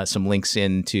put some links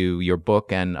into your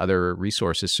book and other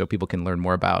resources so people can learn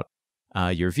more about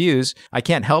your views. I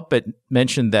can't help but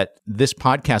mention that this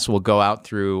podcast will go out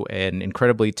through an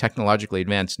incredibly technologically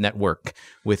advanced network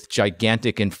with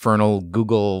gigantic infernal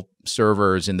Google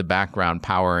servers in the background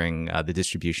powering the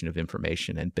distribution of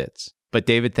information and bits. But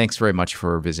David, thanks very much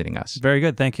for visiting us. Very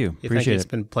good. Thank you. Yeah, Appreciate thank you. it. It's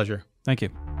been a pleasure. Thank you.